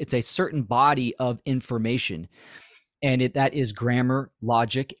 It's a certain body of information, and that is grammar,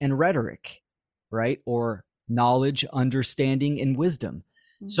 logic, and rhetoric, right? Or knowledge, understanding, and wisdom.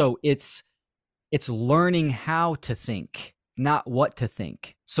 So it's learning how to think, not what to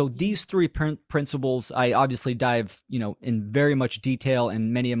think. So these three principles, I obviously dive, in very much detail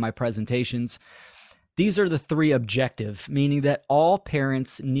in many of my presentations. These are the three objective, meaning that all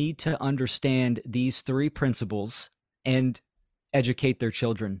parents need to understand these three principles and educate their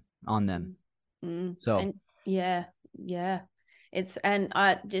children on them. So, and yeah. And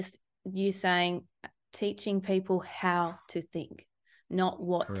I just, you saying, teaching people how to think, not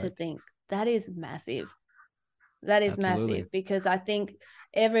what correct. to think. That is massive. That is Absolutely. massive, because I think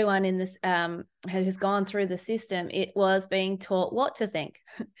everyone in this has gone through the system. It was being taught what to think,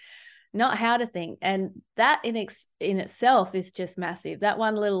 not how to think, and that in itself is just massive. That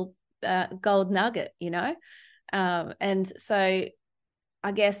one little gold nugget, and so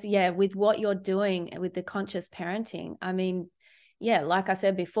I guess, with what you're doing with the conscious parenting, I mean, like I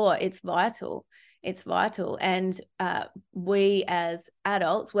said before, it's vital. It's vital. And we as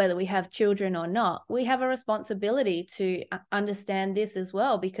adults, whether we have children or not, we have a responsibility to understand this as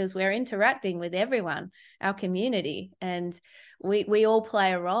well, because we're interacting with everyone, our community, and we all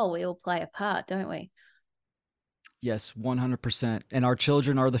play a role. We all play a part, don't we? Yes, 100%. And our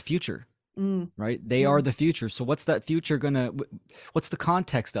children are the future. Right? They are the future. So what's that future what's the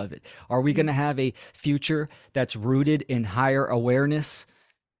context of it? Are we going to have a future that's rooted in higher awareness,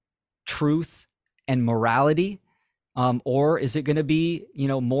 truth, and morality? Or is it going to be,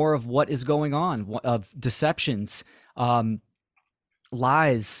 more of what is going on, of deceptions,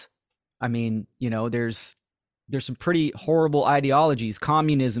 lies? I mean, there's some pretty horrible ideologies,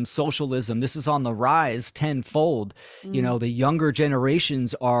 communism, socialism. This is on the rise tenfold. The younger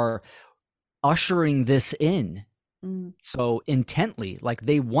generations are ushering this in so intently, like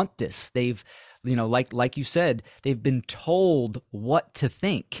they want this. They've, like you said, they've been told what to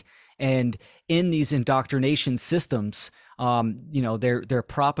think, and in these indoctrination systems, they're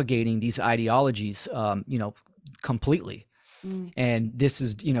propagating these ideologies, completely. And this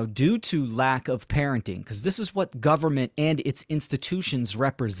is, due to lack of parenting, because this is what government and its institutions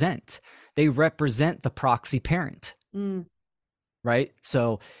represent. They represent the proxy parent. Right.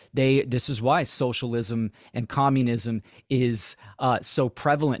 So this is why socialism and communism is so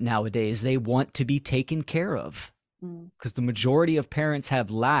prevalent nowadays. They want to be taken care of, because the majority of parents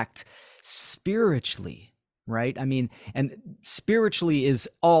have lacked spiritually. Right. I mean, and spiritually is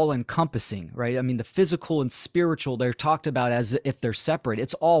all encompassing. Right. I mean, the physical and spiritual, they're talked about as if they're separate.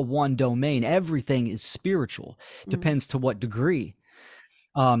 It's all one domain. Everything is spiritual. Depends to what degree.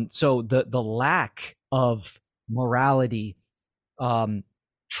 So the lack of morality,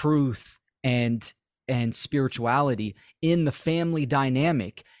 truth, and spirituality in the family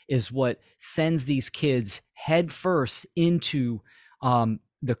dynamic is what sends these kids headfirst into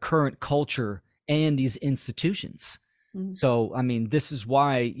the current culture and these institutions. So, I mean, this is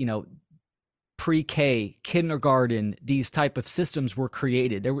why, pre-K, kindergarten, these type of systems were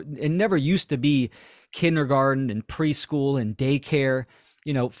created. It never used to be kindergarten and preschool and daycare,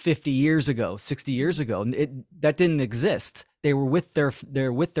 50 years ago, 60 years ago. That didn't exist. They were with their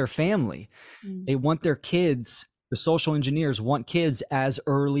family. They want their kids, the social engineers want kids as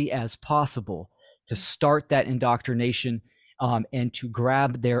early as possible to start that indoctrination, and to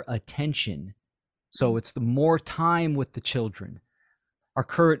grab their attention. So it's the more time with the children. Our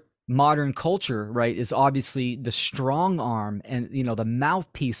current modern culture, right, is obviously the strong arm and, the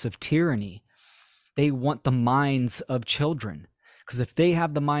mouthpiece of tyranny. They want the minds of children, because if they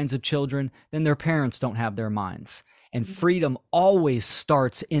have the minds of children, then their parents don't have their minds. And freedom always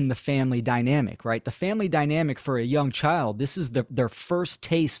starts in the family dynamic, right? The family dynamic for a young child, this is their first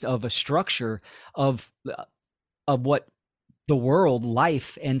taste of a structure of what the world,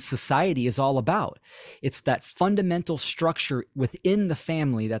 life, and society is all about. It's that fundamental structure within the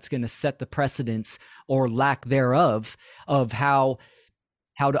family that's going to set the precedence, or lack thereof, of how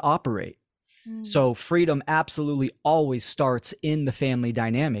to operate. So freedom absolutely always starts in the family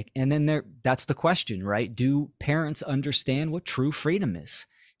dynamic. And then that's the question, right? Do parents understand what true freedom is?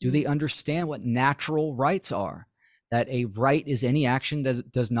 Do they understand what natural rights are? That a right is any action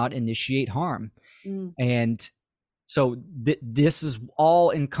that does not initiate harm. And so this is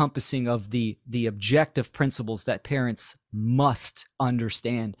all encompassing of the objective principles that parents must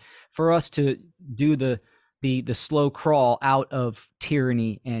understand for us to do the slow crawl out of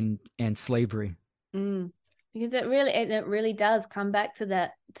tyranny and slavery. Because it really does come back to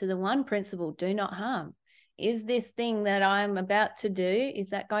the one principle: do not harm. Is this thing that I'm about to do, is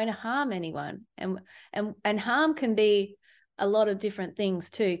that going to harm anyone? And harm can be a lot of different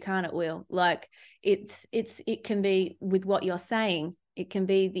things too, can't it, Will? Like it can be with what you're saying, it can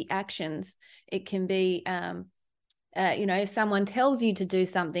be the actions, it can be if someone tells you to do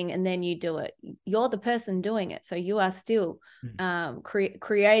something and then you do it, you're the person doing it, so you are still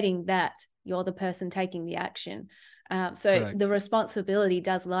creating that. You're the person taking the action. So correct. The responsibility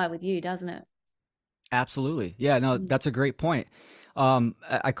does lie with you, doesn't it? Absolutely. Yeah, no, that's a great point.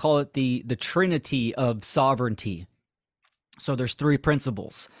 I call it the trinity of sovereignty. So there's three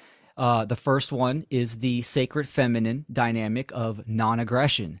principles. The first one is the sacred feminine dynamic of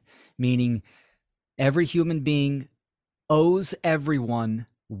non-aggression, meaning every human being owes everyone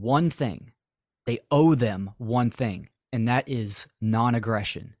one thing. They owe them one thing, and that is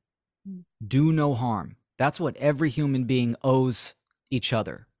non-aggression. Do no harm. That's what every human being owes each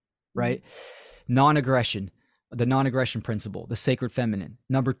other, right? Non-aggression, the non-aggression principle, the sacred feminine.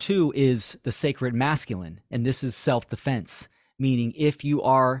 Number two is the sacred masculine, and this is self-defense, meaning if you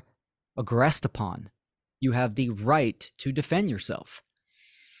are aggressed upon, you have the right to defend yourself.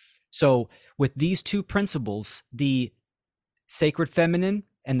 So with these two principles, the sacred feminine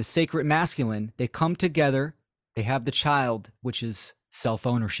and the sacred masculine, they come together, they have the child, which is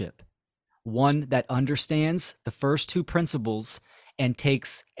self-ownership. One that understands the first two principles and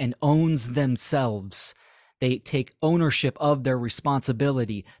takes and owns themselves. They take ownership of their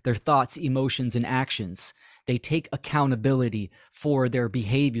responsibility, their thoughts, emotions, and actions. They take accountability for their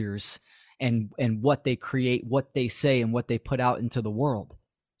behaviors and what they create, what they say, and what they put out into the world.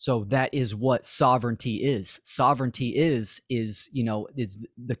 So that is what sovereignty is. Sovereignty is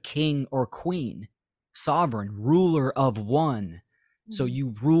the king or queen, sovereign, ruler of one. So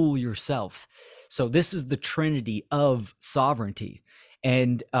you rule yourself. So this is the trinity of sovereignty.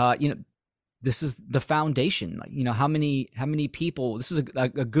 And, this is the foundation. Like, how many people, this is a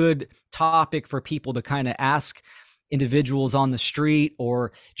good topic for people to kind of ask individuals on the street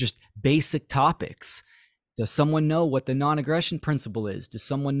or just basic topics. Does someone know what the non-aggression principle is? Does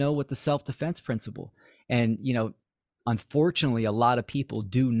someone know what the self-defense principle? And, unfortunately, a lot of people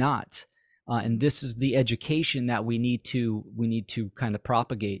do not. And this is the education that we need to kind of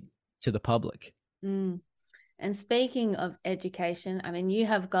propagate to the public. And speaking of education, I mean, you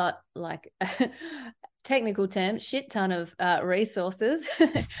have got, like, technical term, shit ton of resources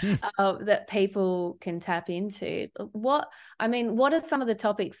that people can tap into. What are some of the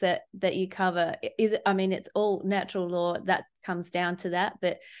topics that you cover? It's all natural law that comes down to that,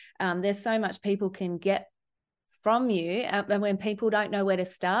 but there's so much people can get from you. And when people don't know where to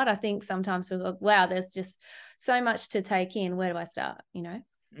start, I think sometimes we go, wow, there's just so much to take in. Where do I start?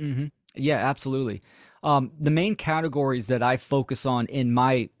 Yeah, absolutely. The main categories that I focus on in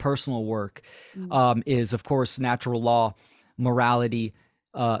my personal work is, of course, natural law, morality,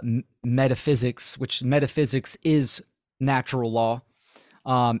 metaphysics, which metaphysics is natural law,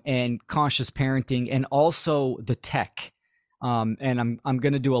 and conscious parenting, and also the tech. And I'm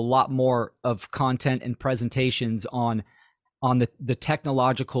going to do a lot more of content and presentations on the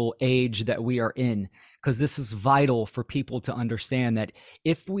technological age that we are in, because this is vital for people to understand that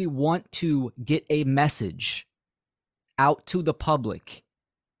if we want to get a message out to the public,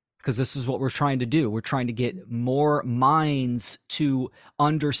 because this is what we're trying to do, we're trying to get more minds to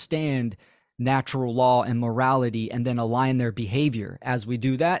understand natural law and morality and then align their behavior. As we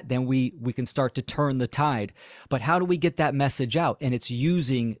do that, then we can start to turn the tide. But how do we get that message out? And it's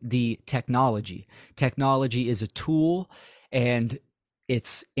using the technology. Technology is a tool, and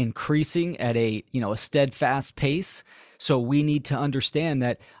it's increasing at a steadfast pace. So we need to understand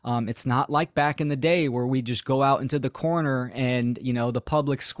that it's not like back in the day where we just go out into the corner and the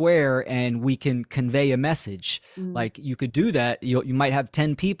public square and we can convey a message. Like, you could do that. You might have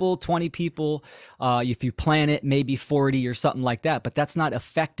 10 people, 20 people. If you plan it, maybe 40 or something like that. But that's not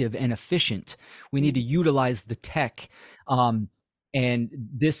effective and efficient. We need to utilize the tech. And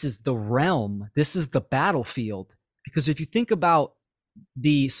this is the realm. This is the battlefield. Because if you think about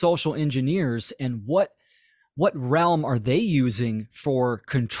the social engineers and what what realm are they using for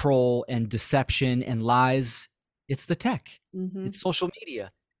control and deception and lies? It's the tech. It's social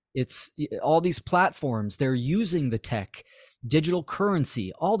media. It's all these platforms. They're using the tech, digital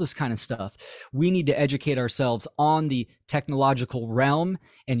currency, all this kind of stuff. We need to educate ourselves on the technological realm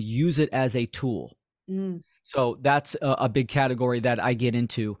and use it as a tool. So that's a big category that I get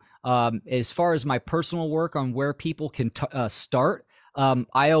into. As far as my personal work on where people can start,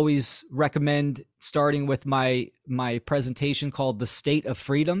 I always recommend starting with my presentation called The State of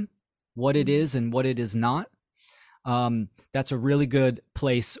Freedom, what it is and what it is not. That's a really good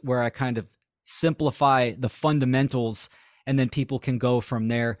place where I kind of simplify the fundamentals, and then people can go from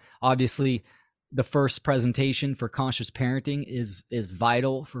there. Obviously, the first presentation for conscious parenting is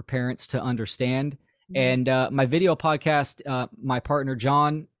vital for parents to understand. And my video podcast, my partner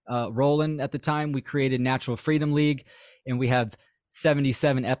John Rowland at the time, we created Natural Freedom League, and we have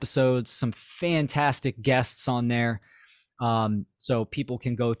 77 episodes, some fantastic guests on there. So people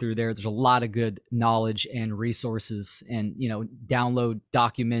can go through there. There's a lot of good knowledge and resources, and download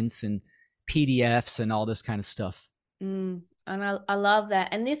documents and PDFs and all this kind of stuff. And I love that.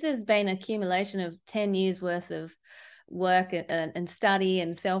 And this has been an accumulation of 10 years worth of work and study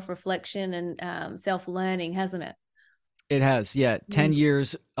and self-reflection and self-learning, hasn't it? It has, yeah. 10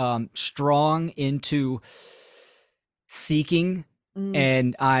 years strong into seeking.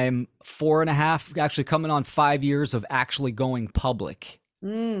 And I'm 4.5, actually coming on 5 years of actually going public.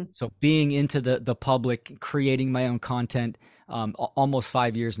 So being into the public, creating my own content, almost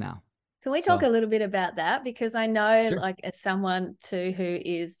 5 years now. Can we talk a little bit about that? Because I know, Sure. like, as someone too who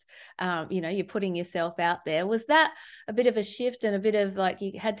is, you're putting yourself out there. Was that a bit of a shift and a bit of like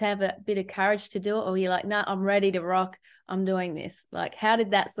you had to have a bit of courage to do it, or you're like, no, I'm ready to rock, I'm doing this? Like, how did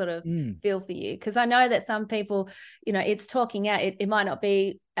that sort of feel for you? Because I know that some people, it's talking out. It might not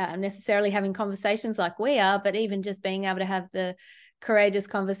be necessarily having conversations like we are, but even just being able to have the courageous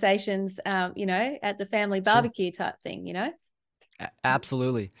conversations, at the family barbecue type thing,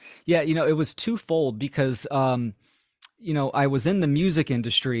 Absolutely. Yeah, it was twofold because I was in the music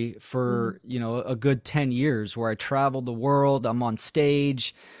industry for, a good 10 years where I traveled the world. I'm on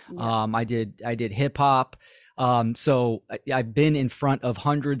stage. I did hip hop. So I've been in front of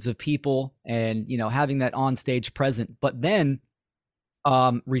hundreds of people and, having that on stage present, but then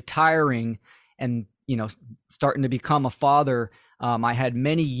retiring and, starting to become a father. I had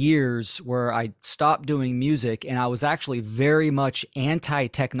many years where I stopped doing music, and I was actually very much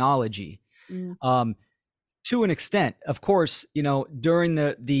anti-technology. To an extent, of course, during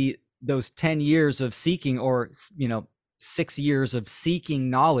those 10 years of seeking, or 6 years of seeking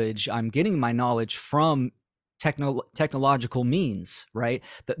knowledge, I'm getting my knowledge from technological means, right?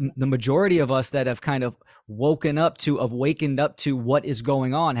 The majority of us that have kind of awakened up to what is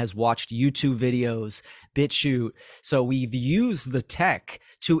going on has watched YouTube videos, BitChute. So we've used the tech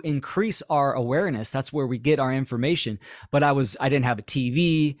to increase our awareness. That's where we get our information. But I didn't have a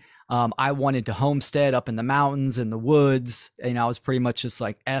TV. I wanted to homestead up in the mountains and the woods. I was pretty much just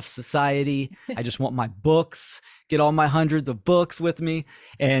like F society. I just want my books, get all my hundreds of books with me.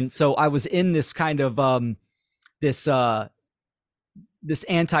 And so I was in this kind of this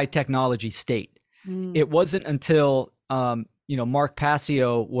anti-technology state. It wasn't until Mark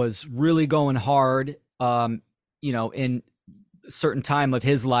Passio was really going hard in a certain time of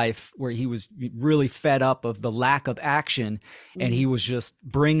his life where he was really fed up of the lack of action, and he was just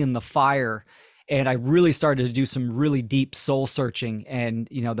bringing the fire. And I really started to do some really deep soul searching, and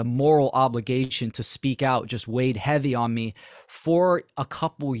the moral obligation to speak out just weighed heavy on me for a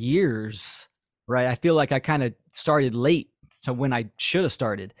couple years. Right. I feel like I kind of started late to when I should have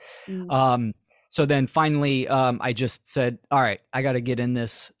started. So then finally, I just said, all right, I got to get in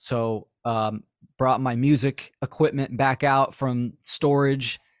this. So brought my music equipment back out from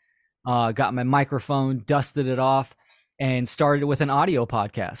storage, got my microphone, dusted it off, and started with an audio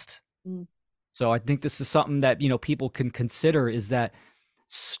podcast. So I think this is something that, people can consider, is that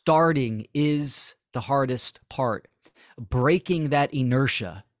starting is the hardest part. Breaking that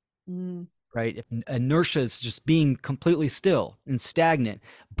inertia. Right? If inertia is just being completely still and stagnant,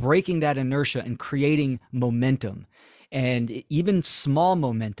 breaking that inertia and creating momentum, and even small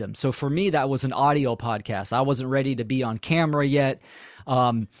momentum. So for me, that was an audio podcast. I wasn't ready to be on camera yet.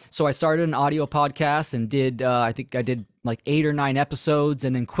 So I started an audio podcast and did, I think I did like 8 or 9 episodes,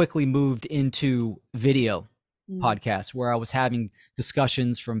 and then quickly moved into video podcast, where I was having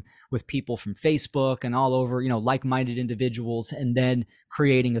discussions with people from Facebook and all over, like-minded individuals, and then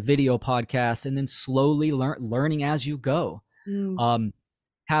creating a video podcast, and then slowly learning as you go.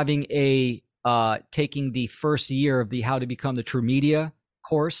 Having taking the first year of the How to Become the True Media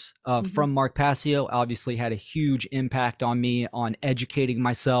course from Mark Passio obviously had a huge impact on me on educating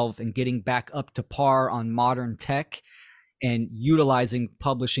myself and getting back up to par on modern tech and utilizing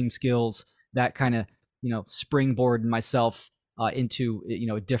publishing skills that kind of, springboard myself into,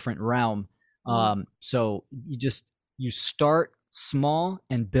 a different realm. So you start small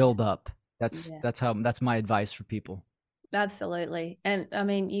and build up. That's my advice for people. Absolutely. And I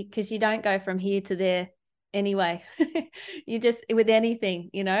mean, because you don't go from here to there anyway. You just, with anything,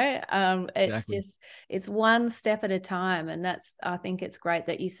 it's Exactly. just, it's one step at a time. And I think it's great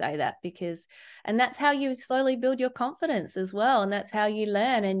that you say that, and that's how you slowly build your confidence as well. And that's how you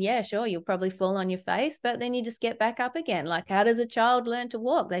learn. And yeah, sure, you'll probably fall on your face, but then you just get back up again. Like, how does a child learn to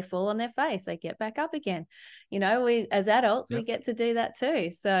walk? They fall on their face, they get back up again. We, as adults, we get to do that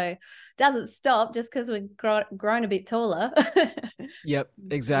too. So doesn't stop just because we've grown a bit taller. Yep,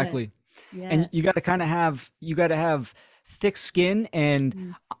 exactly. Yeah. And you got to have thick skin.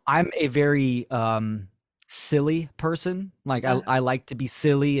 And I'm a very silly person. Like I like to be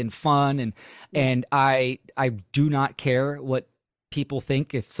silly and fun, and I do not care what people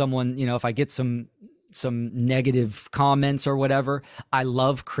think. If someone, if I get some negative comments or whatever, I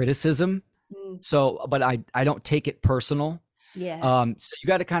love criticism. So, but I don't take it personal. Yeah. So you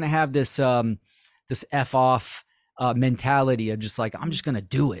got to kind of have this this F off mentality of just like, I'm just going to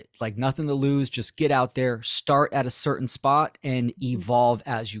do it. Like, nothing to lose. Just get out there, start at a certain spot and evolve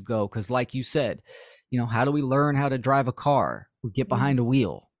as you go. Cause like you said, how do we learn how to drive a car? We get behind a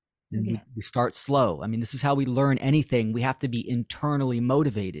wheel and we start slow. I mean, this is how we learn anything. We have to be internally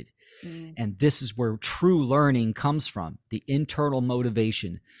motivated. And this is where true learning comes from, the internal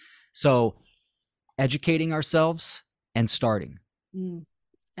motivation. So educating ourselves and starting.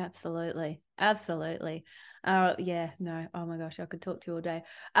 Absolutely. Absolutely. Yeah, no. Oh my gosh, I could talk to you all day.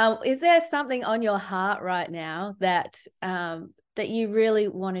 Is there something on your heart right now that that you really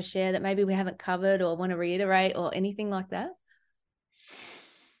want to share that maybe we haven't covered or want to reiterate or anything like that?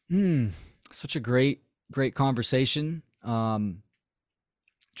 Such a great conversation. Trying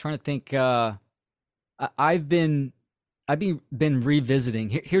to think. I've been revisiting.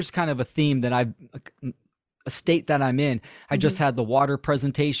 Here's kind of a theme that a state that I'm in. I just had the water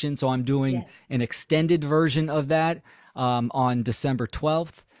presentation, so I'm doing an extended version of that on December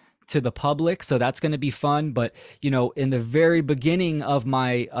 12th to the public. So that's going to be fun. But in the very beginning of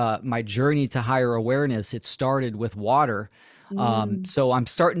my my journey to higher awareness, it started with water. So I'm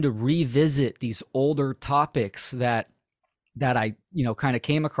starting to revisit these older topics that I, kind of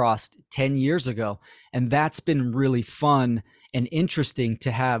came across 10 years ago. And that's been really fun and interesting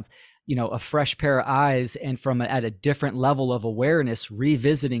to have, a fresh pair of eyes and at a different level of awareness,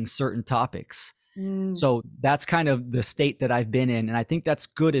 revisiting certain topics. So that's kind of the state that I've been in. And I think that's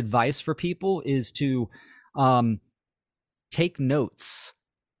good advice for people, is to take notes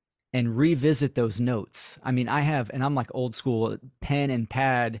and revisit those notes. I mean, I'm like old school, pen and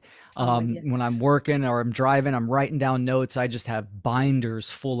pad. When I'm working or I'm driving, I'm writing down notes. I just have binders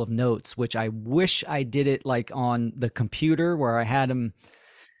full of notes, which I wish I did it like on the computer where I had them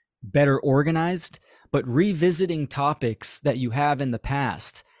better organized. But revisiting topics that you have in the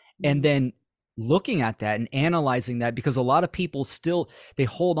past and then looking at that and analyzing that, because a lot of people they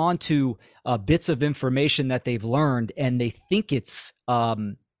hold on to bits of information that they've learned and they think it's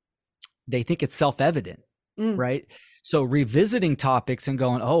self-evident, right? So revisiting topics and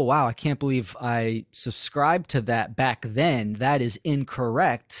going, oh, wow, I can't believe I subscribed to that back then. That is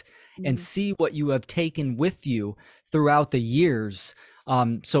incorrect. And see what you have taken with you throughout the years.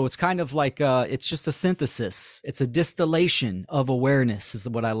 So it's kind of like, it's just a synthesis. It's a distillation of awareness is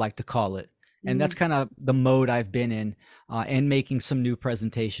what I like to call it. And that's kind of the mode I've been in, and making some new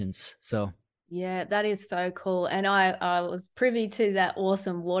presentations. So. Yeah, that is so cool. And I was privy to that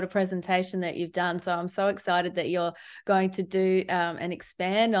awesome water presentation that you've done. So I'm so excited that you're going to do and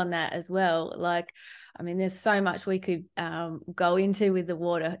expand on that as well. Like, I mean, there's so much we could go into with the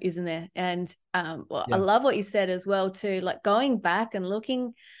water, isn't there? And I love what you said as well too, like going back and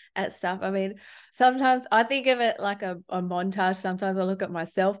looking at stuff. I mean, sometimes I think of it like a montage. Sometimes I look at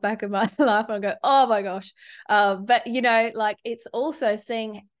myself back in my life and I go, oh my gosh. But like it's also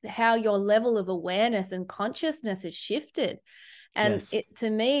seeing how your level of awareness and consciousness has shifted. And to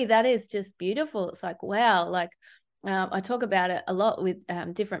me, that is just beautiful. It's like, wow, like I talk about it a lot with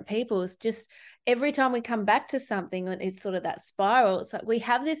different people. It's just every time we come back to something, it's sort of that spiral. It's like we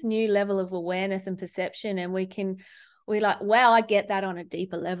have this new level of awareness and perception, and we're like, wow, I get that on a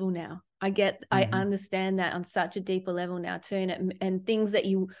deeper level now. I understand that on such a deeper level now too. And things that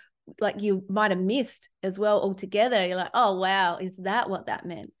you might have missed as well altogether. You're like, oh, wow, is that what that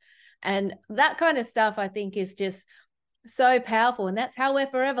meant? And that kind of stuff, I think, is just so powerful, and that's how we're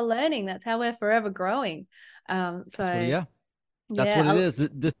forever learning. That's how we're forever growing. Yeah. That's what it is.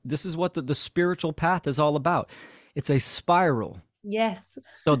 This is what the spiritual path is all about. It's a spiral. Yes.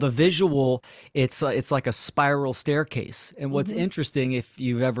 So the visual, it's like a spiral staircase. And what's interesting, if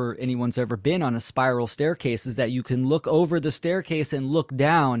anyone's ever been on a spiral staircase, is that you can look over the staircase and look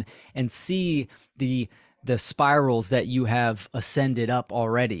down and see the spirals that you have ascended up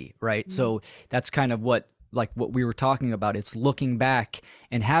already, right? So that's kind of what we were talking about. It's looking back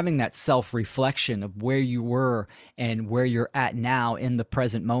and having that self-reflection of where you were and where you're at now in the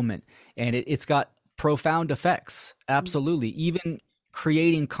present moment. And it's got profound effects. Absolutely. Even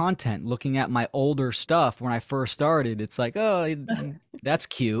creating content, looking at my older stuff when I first started, it's like, oh, that's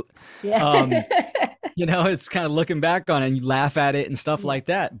cute. Yeah. It's kind of looking back on it and you laugh at it and stuff like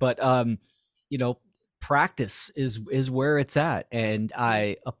that. But, practice is where it's at. And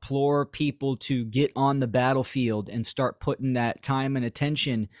I implore people to get on the battlefield and start putting that time and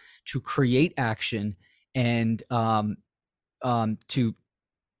attention to create action and to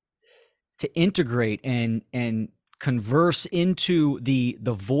integrate and converse into the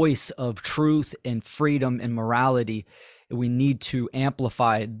voice of truth and freedom and morality. We need to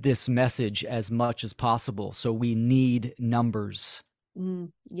amplify this message as much as possible. So we need numbers.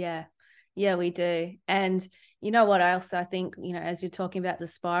 Yeah. Yeah, we do. And you know what else I think, as you're talking about the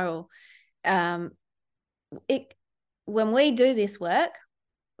spiral, when we do this work,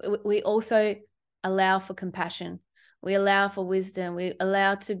 we also allow for compassion. We allow for wisdom. We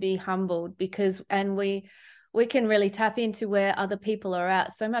allow to be humbled and we can really tap into where other people are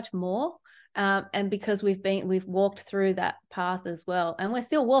at so much more. And because we've walked through that path as well, and we're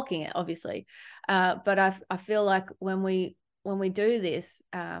still walking it, obviously. But I feel like when we do this,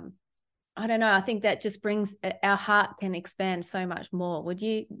 I don't know, I think that just brings our heart can expand so much more. Would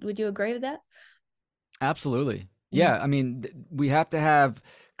you agree with that? Absolutely. Yeah. I mean, we have to have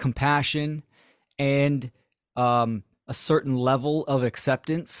compassion and a certain level of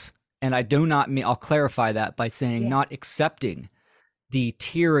acceptance. And I do not mean, I'll clarify that by saying not accepting the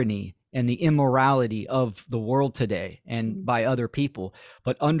tyranny and the immorality of the world today and by other people,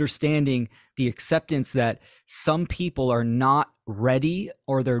 but understanding the acceptance that some people are not ready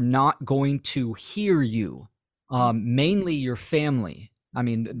or they're not going to hear you, mainly your family. I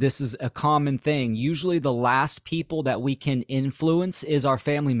mean, this is a common thing. Usually the last people that we can influence is our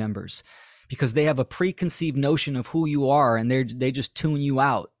family members, because they have a preconceived notion of who you are and they just tune you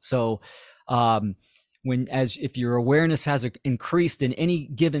out. So, if your awareness has increased in any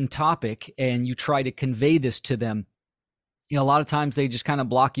given topic and you try to convey this to them, a lot of times they just kind of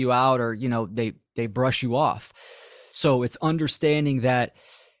block you out or, they brush you off. So it's understanding that,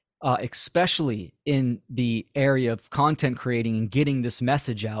 especially in the area of content creating and getting this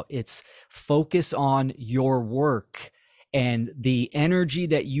message out, it's focus on your work and the energy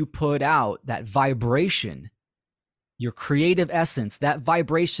that you put out, that vibration, your creative essence, that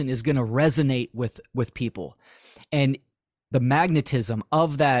vibration is going to resonate with people, and the magnetism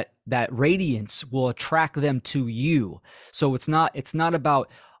of that radiance will attract them to you. So it's not about,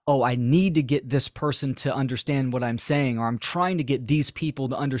 oh, I need to get this person to understand what I'm saying, or I'm trying to get these people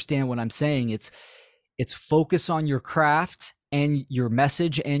to understand what I'm saying. It's focus on your craft and your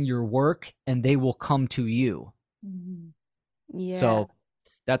message and your work, and they will come to you. Yeah. So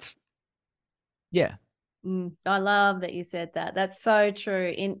that's, yeah. I love that you said that. That's so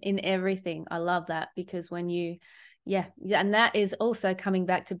true in everything. I love that, because when you, and that is also coming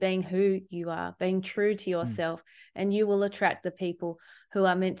back to being who you are, being true to yourself, and you will attract the people who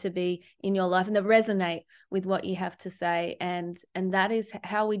are meant to be in your life and that resonate with what you have to say. And that is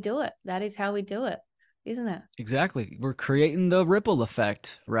how we do it. That is how we do it, isn't it? Exactly. We're creating the ripple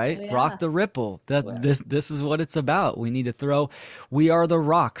effect, right? Rock the ripple. This is what it's about. We need to we are the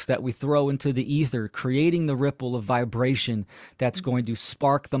rocks that we throw into the ether, creating the ripple of vibration that's going to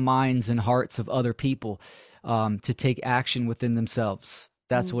spark the minds and hearts of other people to take action within themselves.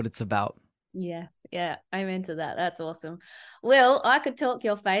 That's what it's about. Yeah, I'm into that. That's awesome. Well, I could talk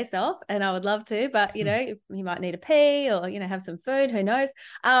your face off and I would love to, but you might need a pee or have some food, who knows.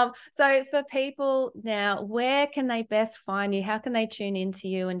 So for people now, where can they best find you? How can they tune into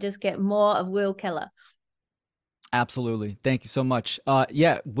you and just get more of Will Keller? Absolutely. Thank you so much.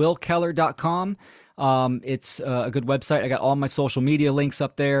 willkeller.com. It's a good website. I got all my social media links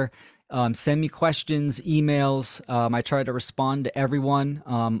up there. Send me questions, emails. I try to respond to everyone.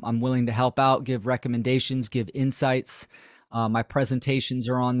 I'm willing to help out, give recommendations, give insights. My presentations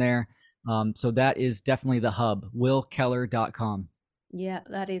are on there. So that is definitely the hub, willkeller.com. Yeah,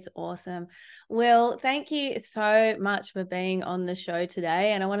 that is awesome. Will, thank you so much for being on the show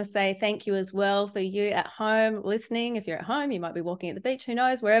today. And I want to say thank you as well for you at home listening. If you're at home, you might be walking at the beach, who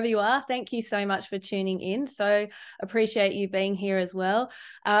knows, wherever you are. Thank you so much for tuning in. So appreciate you being here as well.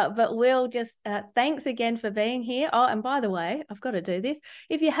 But Will, just thanks again for being here. Oh, and by the way, I've got to do this.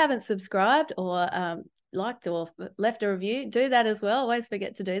 If you haven't subscribed or liked or left a review, do that as well. Always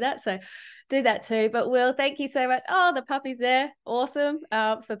forget to do that. So do that too. But Will, thank you so much. Oh, the puppy's there. Awesome.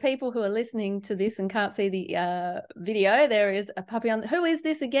 For people who are listening to this and can't see the video, there is a puppy on. Who is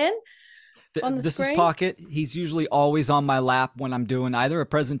this again? On the This screen? is Pocket. He's usually always on my lap when I'm doing either a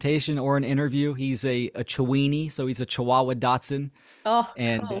presentation or an interview. He's a Chiweenie, so he's a Chihuahua Dachshund. Oh,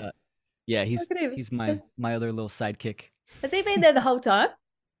 And cool. yeah, Look at him. he's my other little sidekick. Has he been there the whole time?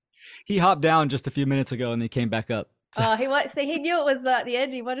 He hopped down just a few minutes ago and he came back up. Oh, he knew it was at the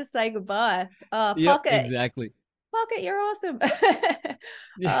end. He wanted to say goodbye. Oh, Yep, Pocket. exactly. Pocket, you're awesome.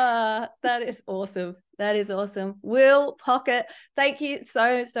 Yeah. That is awesome. That is awesome. Will, Pocket, thank you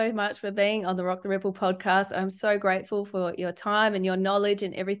so much for being on the Rock the Ripple podcast. I'm so grateful for your time and your knowledge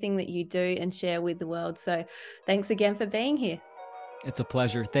and everything that you do and share with the world. So thanks again for being here. It's a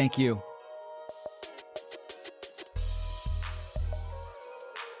pleasure. Thank you.